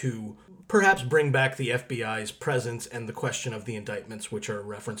time to perhaps bring back the FBI's presence and the question of the indictments, which are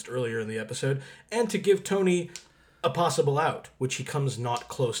referenced earlier in the episode, and to give Tony a possible out, which he comes not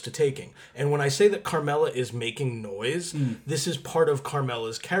close to taking. And when I say that Carmela is making noise, this is part of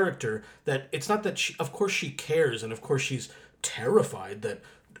Carmela's character, that it's not that she, of course she cares, and of course she's terrified that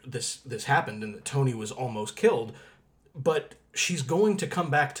this happened and that Tony was almost killed, but she's going to come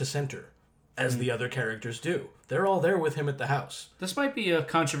back to center, as the other characters do. They're all there with him at the house. This might be a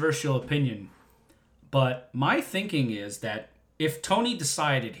controversial opinion, but my thinking is that if Tony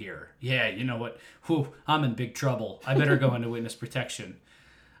decided here, yeah, you know what, I'm in big trouble, I better go into witness protection.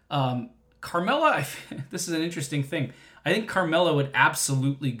 Carmela, this is an interesting thing. I think Carmela would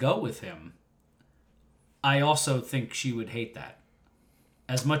absolutely go with him. I also think she would hate that.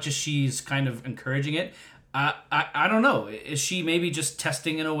 As much as she's kind of encouraging it, I don't know. Is she maybe just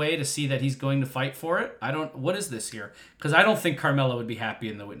testing in a way to see that he's going to fight for it? What is this here? Because I don't think Carmela would be happy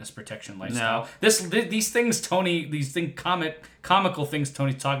in the witness protection lifestyle. No. These comical things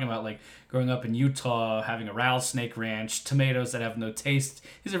Tony's talking about, like growing up in Utah, having a rattlesnake ranch, tomatoes that have no taste.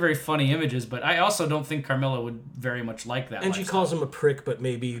 These are very funny images, but I also don't think Carmela would very much like that. And lifestyle. She calls him a prick, but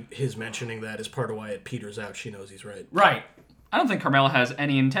maybe his mentioning that is part of why it peters out. She knows he's right. Right. I don't think Carmela has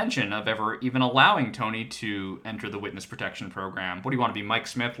any intention of ever even allowing Tony to enter the witness protection program. What do you want to be, Mike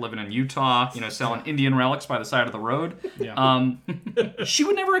Smith, living in Utah, selling Indian relics by the side of the road? Yeah. She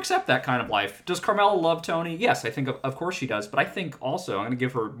would never accept that kind of life. Does Carmela love Tony? Yes, I think of course she does. But I think also, I'm going to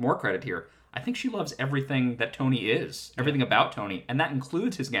give her more credit here, I think she loves everything that Tony is, everything about Tony, and that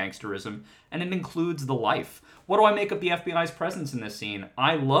includes his gangsterism, and it includes the life. What do I make of the FBI's presence in this scene?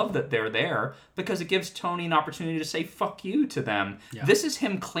 I love that they're there because it gives Tony an opportunity to say fuck you to them. Yeah. This is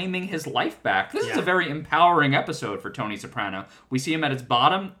him claiming his life back. This is a very empowering episode for Tony Soprano. We see him at his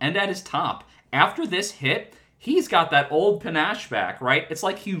bottom and at his top. After this hit, he's got that old panache back, right? It's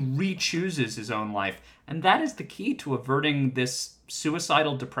like he re-chooses his own life. And that is the key to averting this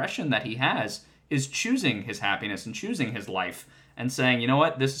suicidal depression that he has, is choosing his happiness and choosing his life and saying, you know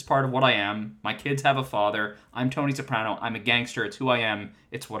what, this is part of what I am. My kids have a father. I'm Tony Soprano. I'm a gangster. It's who I am.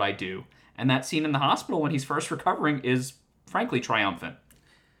 It's what I do. And that scene in the hospital when he's first recovering is, frankly, triumphant.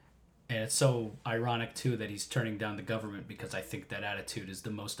 And it's so ironic, too, that he's turning down the government because I think that attitude is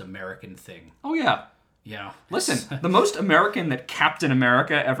the most American thing. Oh, yeah. Yeah. Listen, the most American that Captain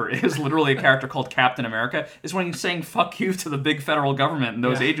America ever is, literally a character called Captain America, is when he's saying fuck you to the big federal government and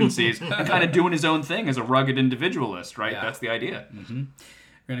those agencies and kind of doing his own thing as a rugged individualist, right? Yeah. That's the idea. Mm-hmm.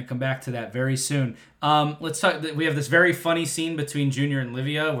 We're going to come back to that very soon. Let's talk. We have this very funny scene between Junior and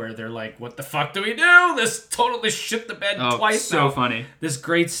Livia where they're like, what the fuck do we do? This totally shit the bed twice. So funny. This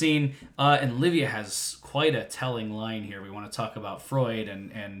great scene. And Livia has quite a telling line here. We want to talk about Freud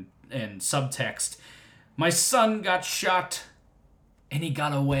and subtext. My son got shot, and he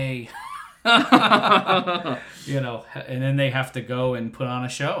got away. And then they have to go and put on a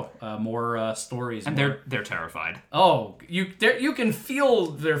show, more stories. And they're terrified. Oh, you can feel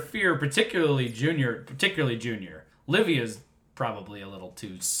their fear, particularly Junior. Livia's probably a little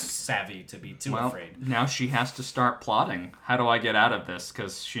too savvy to be too afraid. Now she has to start plotting. How do I get out of this?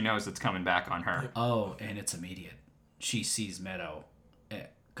 Because she knows it's coming back on her. Oh, and it's immediate. She sees Meadow.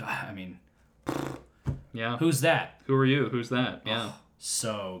 God, I mean... Yeah. Who's that? Who are you? Who's that? Yeah. Oh,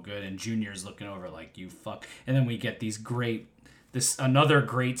 so good. And Junior's looking over like, you fuck. And then we get another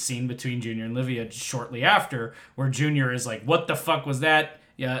great scene between Junior and Livia shortly after, where Junior is like, what the fuck was that?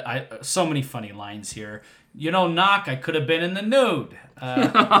 Yeah, so many funny lines here. Knock, I could have been in the nude.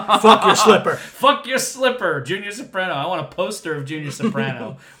 Fuck your slipper. Fuck your slipper. Junior Soprano. I want a poster of Junior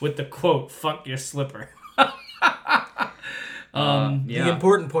Soprano with the quote, fuck your slipper. The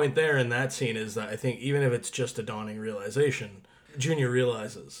important point there in that scene is that I think even if it's just a dawning realization, Junior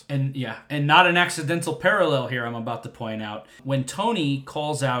realizes. And not an accidental parallel here I'm about to point out. When Tony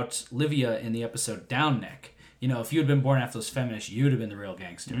calls out Livia in the episode Down Neck, if you had been born after those feminists, you'd have been the real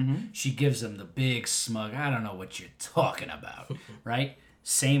gangster. Mm-hmm. She gives him the big smug, I don't know what you're talking about, right?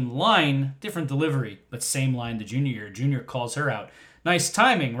 Same line, different delivery, but same line to Junior. Junior calls her out. Nice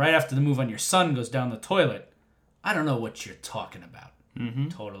timing, right after the move on your son goes down the toilet. I don't know what you're talking about. Mm-hmm.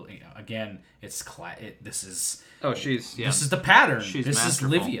 Totally. Again, it's this is. Oh, she's. Yeah. This is the pattern. She's this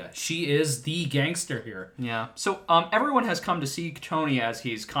masterful. is Livia. She is the gangster here. Yeah. So everyone has come to see Tony as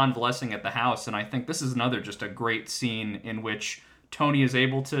he's convalescing at the house, and I think this is another just a great scene in which Tony is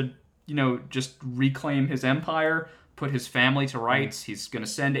able to, just reclaim his empire, put his family to rights. He's going to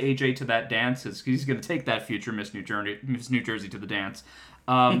send AJ to that dance. He's going to take that future Miss New Jersey to the dance.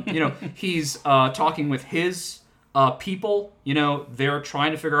 He's talking with his. People, they're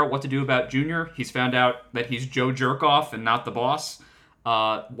trying to figure out what to do about Junior. He's found out that he's Joe Jerkoff and not the boss.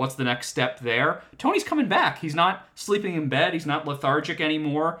 What's the next step there? Tony's coming back. He's not sleeping in bed. He's not lethargic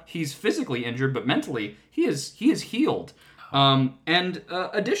anymore. He's physically injured, but mentally, he is healed.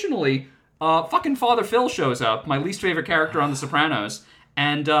 Additionally, fucking Father Phil shows up, my least favorite character on The Sopranos,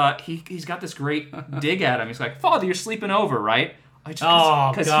 and he's got this great dig at him. He's like, "Father, you're sleeping over, right?"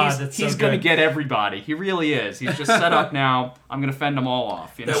 Because he's going to get everybody. He really is. He's just set up now. I'm going to fend them all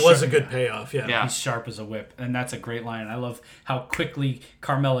off. You know? That was a good payoff, yeah. He's sharp as a whip, and that's a great line. I love how quickly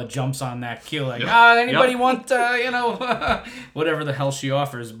Carmela jumps on that cue, like, anybody want, whatever the hell she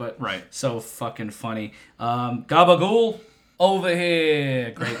offers, but so fucking funny. Gabagool, over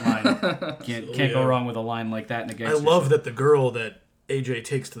here. Great line. Can't go wrong with a line like that in a gangster I love show. that the girl that AJ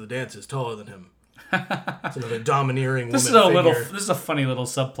takes to the dance is taller than him. It's another domineering woman This is a funny little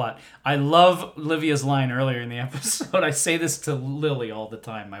subplot. I love Livia's line earlier in the episode. I say this to Lily all the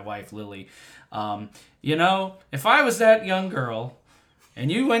time, my wife Lily. If I was that young girl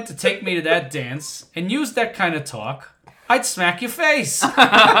and you went to take me to that dance and used that kind of talk, I'd smack your face.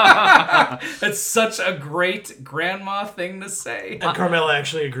 It's such a great grandma thing to say. And Carmela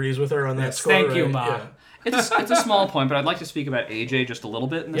actually agrees with her on that score. Thank you, Ma. Yeah. It's a small point, but I'd like to speak about AJ just a little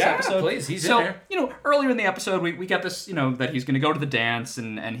bit in this episode. Yeah, please. He's in there. Earlier in the episode, we got this, that he's going to go to the dance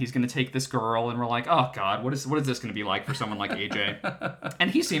and he's going to take this girl, and we're like, oh God, what is this going to be like for someone like AJ?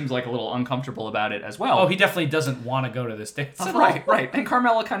 And he seems like a little uncomfortable about it as well. Oh, he definitely doesn't want to go to this dance at all. Right. And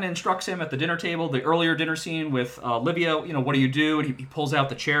Carmela kind of instructs him at the dinner table, the earlier dinner scene with Livia, what do you do? And he pulls out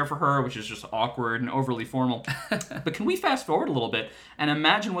the chair for her, which is just awkward and overly formal. But can we fast forward a little bit and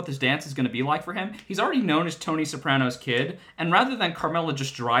imagine what this dance is going to be like for him? He's already known as Tony Soprano's kid, and rather than Carmela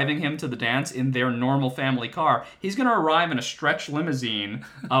just driving him to the dance in their normal family car, he's going to arrive in a stretch limousine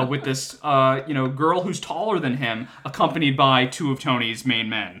with this, girl who's taller than him, accompanied by two of Tony's main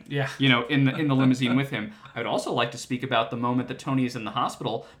men. Yeah. In the limousine with him. I would also like to speak about the moment that Tony is in the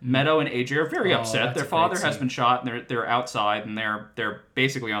hospital. Meadow and AJ are very upset. Their father has been shot, and they're outside, and they're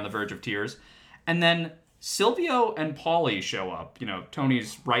basically on the verge of tears. And then Silvio and Paulie show up.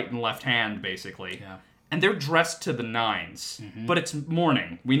 Tony's right and left hand, basically. Yeah. And they're dressed to the nines. Mm-hmm. But it's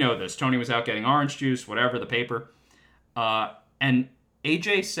morning. We know this. Tony was out getting orange juice, whatever, the paper. And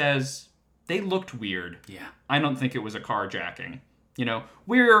AJ says they looked weird. Yeah. I don't think it was a carjacking. We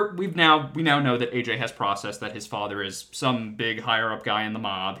now know that AJ has processed that his father is some big higher up guy in the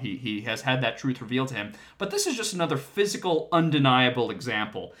mob. He has had that truth revealed to him. But this is just another physical, undeniable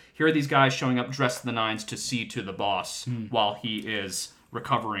example. Here are these guys showing up dressed to the nines to see to the boss while he is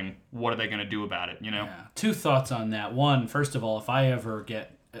recovering. What are they going to do about it? Yeah. Two thoughts on that. One, first of all,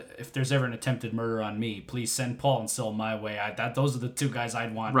 if there's ever an attempted murder on me, please send Paul and Sil my way. Those are the two guys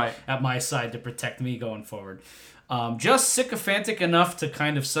I'd want at my side to protect me going forward. Just sycophantic enough to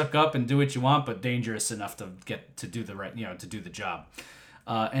kind of suck up and do what you want, but dangerous enough to get to do to do the job.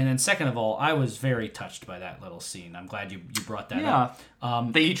 And then second of all, I was very touched by that little scene. I'm glad you brought that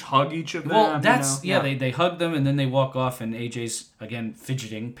up. They each hug each of them. Well, they hug them and then they walk off, and AJ's again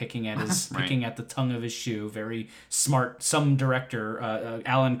fidgeting, picking at the tongue of his shoe. Very smart. Some director,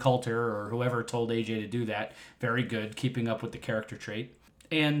 Alan Coulter or whoever told AJ to do that. Very good, keeping up with the character trait.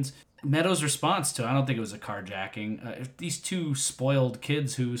 And Meadows' response to, I don't think it was a carjacking. These two spoiled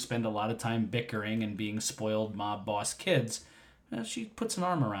kids who spend a lot of time bickering and being spoiled mob boss kids, she puts an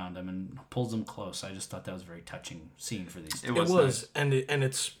arm around him and pulls him close. I just thought that was a very touching scene for these two. It was, nice. and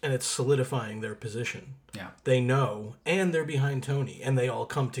it's solidifying their position. Yeah, they know, and they're behind Tony, and they all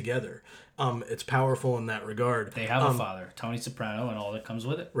come together. It's powerful in that regard. They have a father, Tony Soprano, and all that comes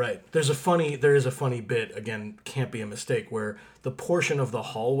with it. Right. There is a funny bit, again, can't be a mistake, where the portion of the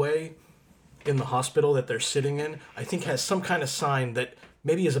hallway in the hospital that they're sitting in, I think has some kind of sign that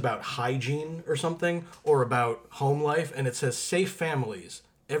maybe is about hygiene or something, or about home life, and it says, "Safe families.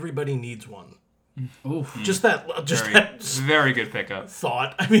 Everybody needs one." Oof. Very good pickup.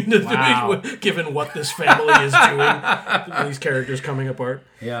 Thought. I mean, wow. Given what this family is doing, these characters coming apart.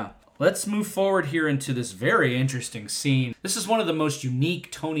 Yeah. Let's move forward here into this very interesting scene. This is one of the most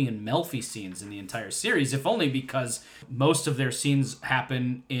unique Tony and Melfi scenes in the entire series, if only because most of their scenes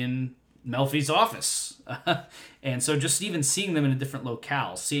happen in Melfi's office. And so just even seeing them in a different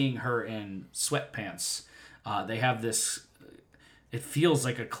locale, seeing her in sweatpants, they have this, it feels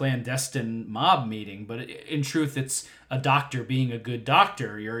like a clandestine mob meeting, but in truth it's a doctor being a good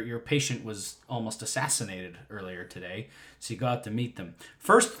doctor. Your patient was almost assassinated earlier today, so you go out to meet them.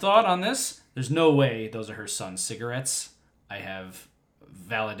 First thought on this, there's no way those are her son's cigarettes. I have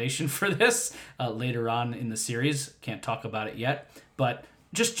validation for this later on in the series. Can't talk about it yet, but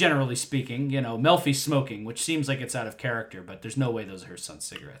just generally speaking, Melfi's smoking, which seems like it's out of character, but there's no way those are her son's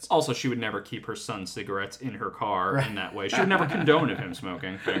cigarettes. Also, she would never keep her son's cigarettes in her car in that way. She would never condone of him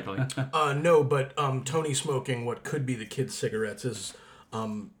smoking, frankly. No, but Tony smoking what could be the kid's cigarettes is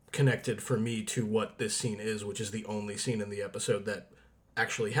connected for me to what this scene is, which is the only scene in the episode that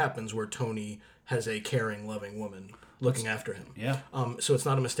actually happens where Tony has a caring, loving woman looking after him. Yeah. So it's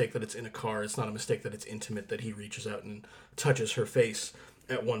not a mistake that it's in a car. It's not a mistake that it's intimate, that he reaches out and touches her face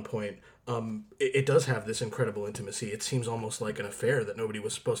at one point. It does have this incredible intimacy. It seems almost like an affair that nobody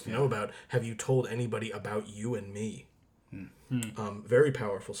was supposed to know about. Have you told anybody about you and me? Very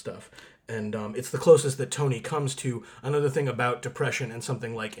powerful stuff. And it's the closest that Tony comes to another thing about depression and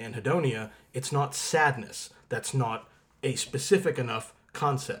something like anhedonia. It's not sadness. That's not a specific enough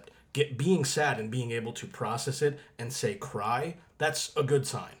concept. Being sad and being able to process it and say cry, that's a good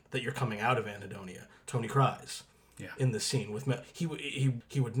sign that you're coming out of anhedonia. Tony cries in this scene with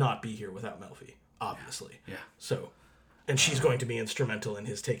he would not be here without Melfi, obviously. Yeah. So, and she's going to be instrumental in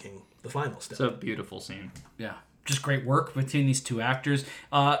his taking the final step. It's a beautiful scene. Yeah. Just great work between these two actors.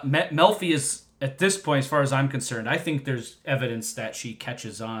 Melfi is, at this point, as far as I'm concerned, I think there's evidence that she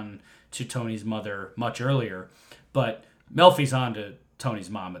catches on to Tony's mother much earlier, but Melfi's on to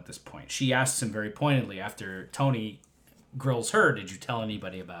Tony's mom at this point. She asks him very pointedly after Tony grills her, "Did you tell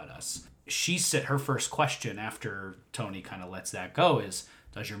anybody about us?" Her first question after Tony kind of lets that go is,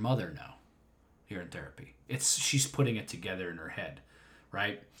 "Does your mother know you're in therapy?" She's putting it together in her head,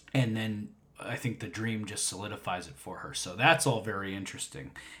 right? And then I think the dream just solidifies it for her. So that's all very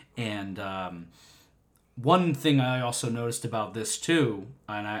interesting. And one thing I also noticed about this too,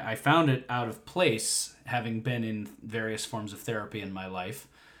 and I found it out of place, having been in various forms of therapy in my life,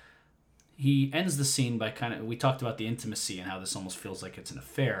 he ends the scene by we talked about the intimacy and how this almost feels like it's an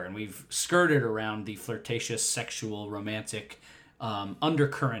affair, and we've skirted around the flirtatious, sexual, romantic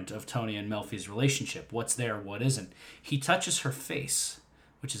undercurrent of Tony and Melfi's relationship. What's there, what isn't. He touches her face,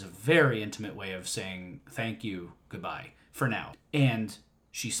 which is a very intimate way of saying thank you, goodbye, for now. And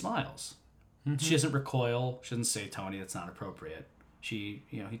she smiles. Mm-hmm. She doesn't recoil. She doesn't say, "Tony, that's not appropriate." He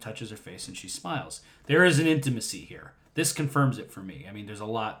touches her face and she smiles. There is an intimacy here. This confirms it for me. I mean, there's a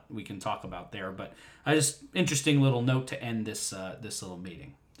lot we can talk about there, but interesting little note to end this little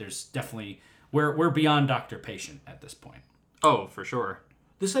meeting. There's definitely, we're beyond Dr. Patient at this point. Oh, for sure.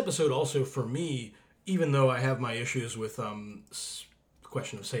 This episode also, for me, even though I have my issues with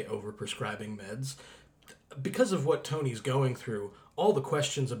question of, say, overprescribing meds, because of what Tony's going through, all the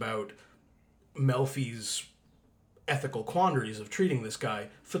questions about Melfi's ethical quandaries of treating this guy,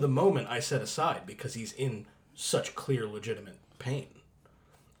 for the moment I set aside because he's in such clear, legitimate pain.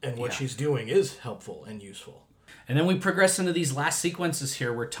 And what she's doing is helpful and useful. And then we progress into these last sequences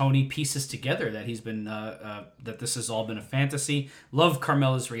here where Tony pieces together that he's been that this has all been a fantasy. Love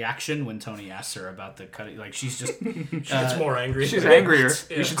Carmela's reaction when Tony asks her about the cutting. Like, she's just she gets more angry. She's angrier.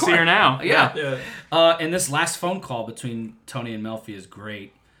 Yeah. You should see her now. Yeah. And this last phone call between Tony and Melfi is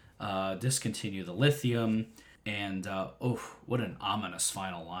great. Discontinue the lithium, and what an ominous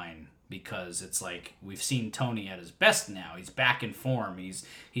final line. Because it's like, we've seen Tony at his best now. He's back in form.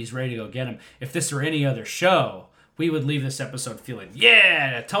 He's ready to go get him. If this were any other show, we would leave this episode feeling,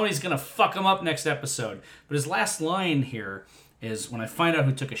 yeah, Tony's going to fuck him up next episode. But his last line here is, when I find out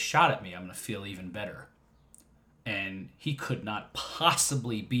who took a shot at me, I'm going to feel even better. And he could not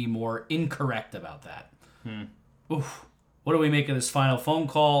possibly be more incorrect about that. Oof. What do we make of this final phone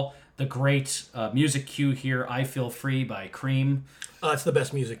call? The great music cue here, "I Feel Free" by Cream. It's the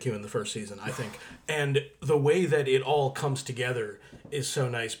best music cue in the first season, I think. And the way that it all comes together is so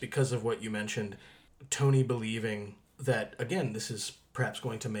nice because of what you mentioned. Tony believing that, again, this is perhaps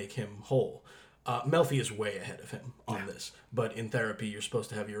going to make him whole. Melfi is way ahead of him on this. But in therapy, you're supposed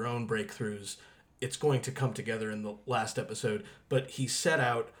to have your own breakthroughs. It's going to come together in the last episode. But he set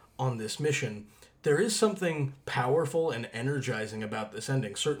out on this mission. There is something powerful and energizing about this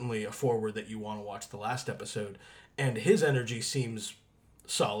ending. Certainly a forward that you want to watch the last episode. And his energy seems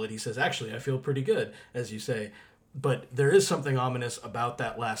solid. He says, "Actually, I feel pretty good," as you say. But there is something ominous about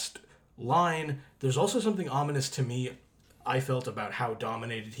that last line. There's also something ominous to me, I felt, about how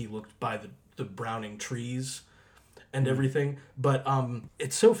dominated he looked by the browning trees and everything. But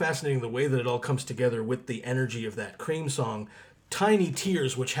it's so fascinating the way that it all comes together with the energy of that Cream song. Tiny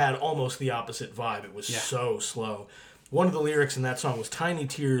Tears, which had almost the opposite vibe. It was so slow. One of the lyrics in that song was, "Tiny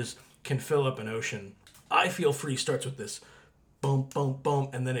tears can fill up an ocean." "I Feel Free" starts with this bump, bump,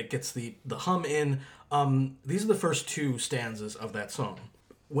 bump, and then it gets the hum in. These are the first two stanzas of that song.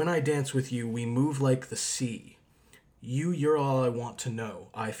 "When I dance with you, we move like the sea. You're all I want to know.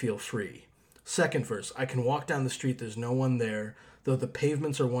 I feel free." Second verse, "I can walk down the street, there's no one there. Though the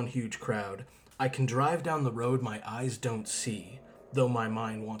pavements are one huge crowd, I can drive down the road my eyes don't see, though my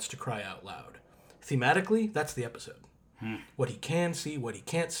mind wants to cry out loud. Thematically, that's the episode. What he can see, what he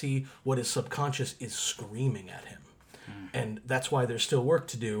can't see, what his subconscious is screaming at him. And that's why there's still work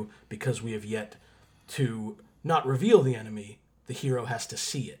to do, because we have yet to not reveal the enemy. The hero has to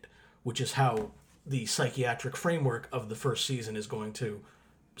see it, which is how the psychiatric framework of the first season is going to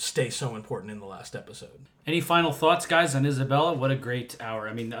stay so important in the last episode. Any final thoughts, guys, on Isabella? What a great hour!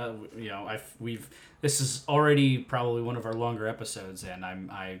 I mean, this is already probably one of our longer episodes, and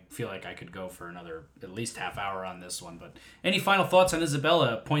I feel like I could go for another at least half hour on this one. But any final thoughts on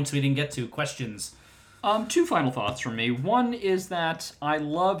Isabella? Points we didn't get to, questions. Two final thoughts from me. One is that I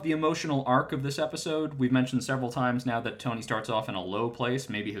love the emotional arc of this episode. We've mentioned several times now that Tony starts off in a low place,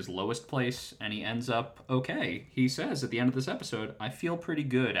 maybe his lowest place, and he ends up okay. He says at the end of this episode, "I feel pretty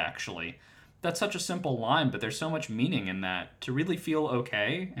good, actually." That's such a simple line, but there's so much meaning in that. To really feel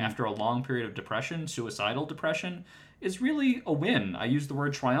okay after a long period of depression, suicidal depression, is really a win. I used the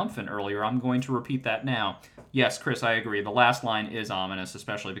word triumphant earlier. I'm going to repeat that now. Yes, Chris, I agree. The last line is ominous,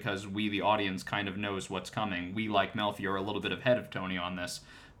 especially because we, the audience, kind of knows what's coming. We, like Melfi, are a little bit ahead of Tony on this.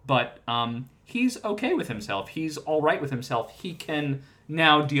 But he's okay with himself. He's all right with himself. He can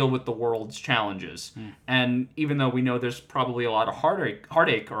now deal with the world's challenges. And even though we know there's probably a lot of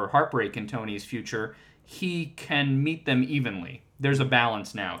heartache or heartbreak in Tony's future, he can meet them evenly. There's a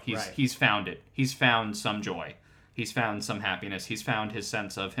balance now. He's found it. He's found some joy. He's found some happiness. He's found his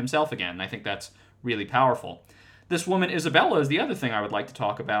sense of himself again. And I think that's really powerful. This woman, Isabella, is the other thing I would like to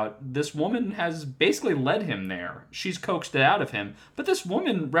talk about. This woman has basically led him there. She's coaxed it out of him. But this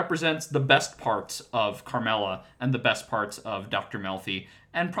woman represents the best parts of Carmela and the best parts of Dr. Melfi,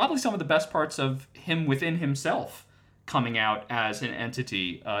 and probably some of the best parts of him within himself coming out as an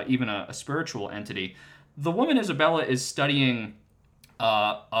entity, even a spiritual entity. The woman, Isabella, is studying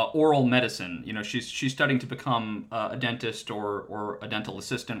oral medicine. You know, she's studying to become a dentist or a dental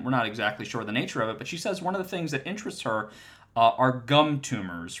assistant. We're not exactly sure the nature of it, but she says one of the things that interests her are gum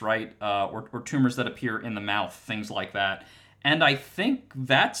tumors, right? Or tumors that appear in the mouth, things like that. And I think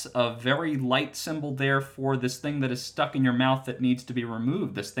that's a very light symbol there for this thing that is stuck in your mouth that needs to be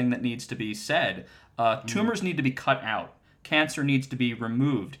removed, this thing that needs to be said. Tumors need to be cut out. Cancer needs to be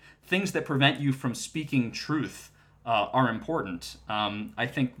removed. Things that prevent you from speaking truth are important. I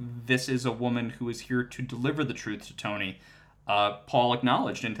think this is a woman who is here to deliver the truth to Tony. Paul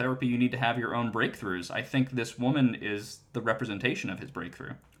acknowledged in therapy you need to have your own breakthroughs. I think this woman is the representation of his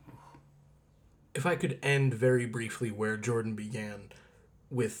breakthrough. If I could end very briefly where Jordan began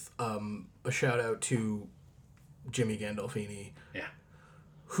with a shout out to Jimmy Gandolfini. Yeah.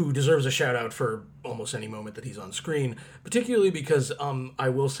 Who deserves a shout out for almost any moment that he's on screen, particularly because I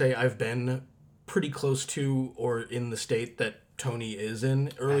will say I've been pretty close to or in the state that Tony is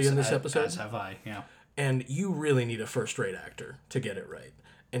in early in this episode. As have I, yeah. And you really need a first-rate actor to get it right.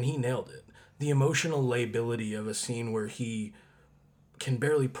 And he nailed it. The emotional lability of a scene where he can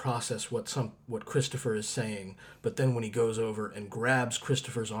barely process what Christopher is saying, but then when he goes over and grabs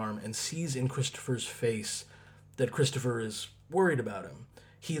Christopher's arm and sees in Christopher's face that Christopher is worried about him,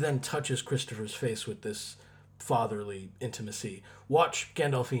 he then touches Christopher's face with this fatherly intimacy. Watch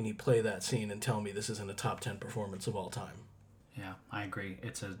Gandolfini play that scene and tell me this isn't a top 10 performance of all time. Yeah, I agree.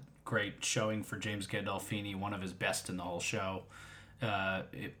 It's a great showing for James Gandolfini, one of his best in the whole show.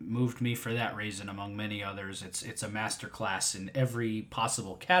 It moved me for that reason, among many others. It's a masterclass in every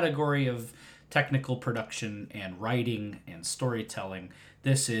possible category of technical production and writing and storytelling.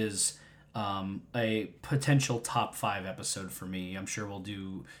 This is a potential top 5 episode for me. I'm sure we'll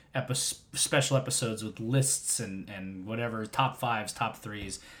do special episodes with lists and whatever, top 5s, top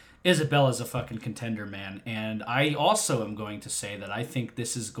 3s. Isabella's a fucking contender, man. And I also am going to say that I think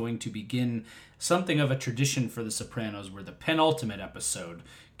this is going to begin something of a tradition for The Sopranos where the penultimate episode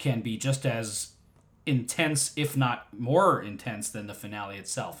can be just as intense, if not more intense, than the finale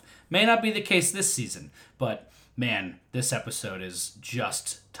itself. May not be the case this season, but man, this episode is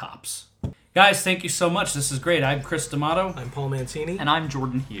just tops. Guys, thank you so much. This is great. I'm Chris D'Amato. I'm Paul Mancini. And I'm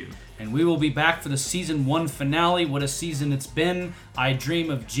Jordan Hugh. And we will be back for the Season 1 finale. What a season it's been. I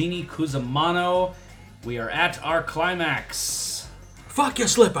Dream of Jeannie Cusimano. We are at our climax. Fuck your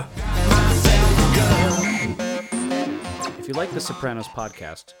slipper. If you like The Sopranos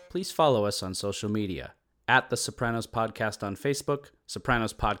Podcast, please follow us on social media. At The Sopranos Podcast on Facebook,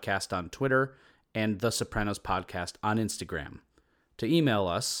 Sopranos Podcast on Twitter, and The Sopranos Podcast on Instagram. To email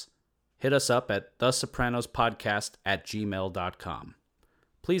us, hit us up at thesopranospodcast@gmail.com.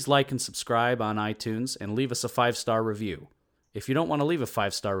 Please like and subscribe on iTunes and leave us a 5-star review. If you don't want to leave a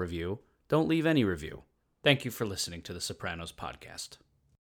 5-star review, don't leave any review. Thank you for listening to the Sopranos podcast.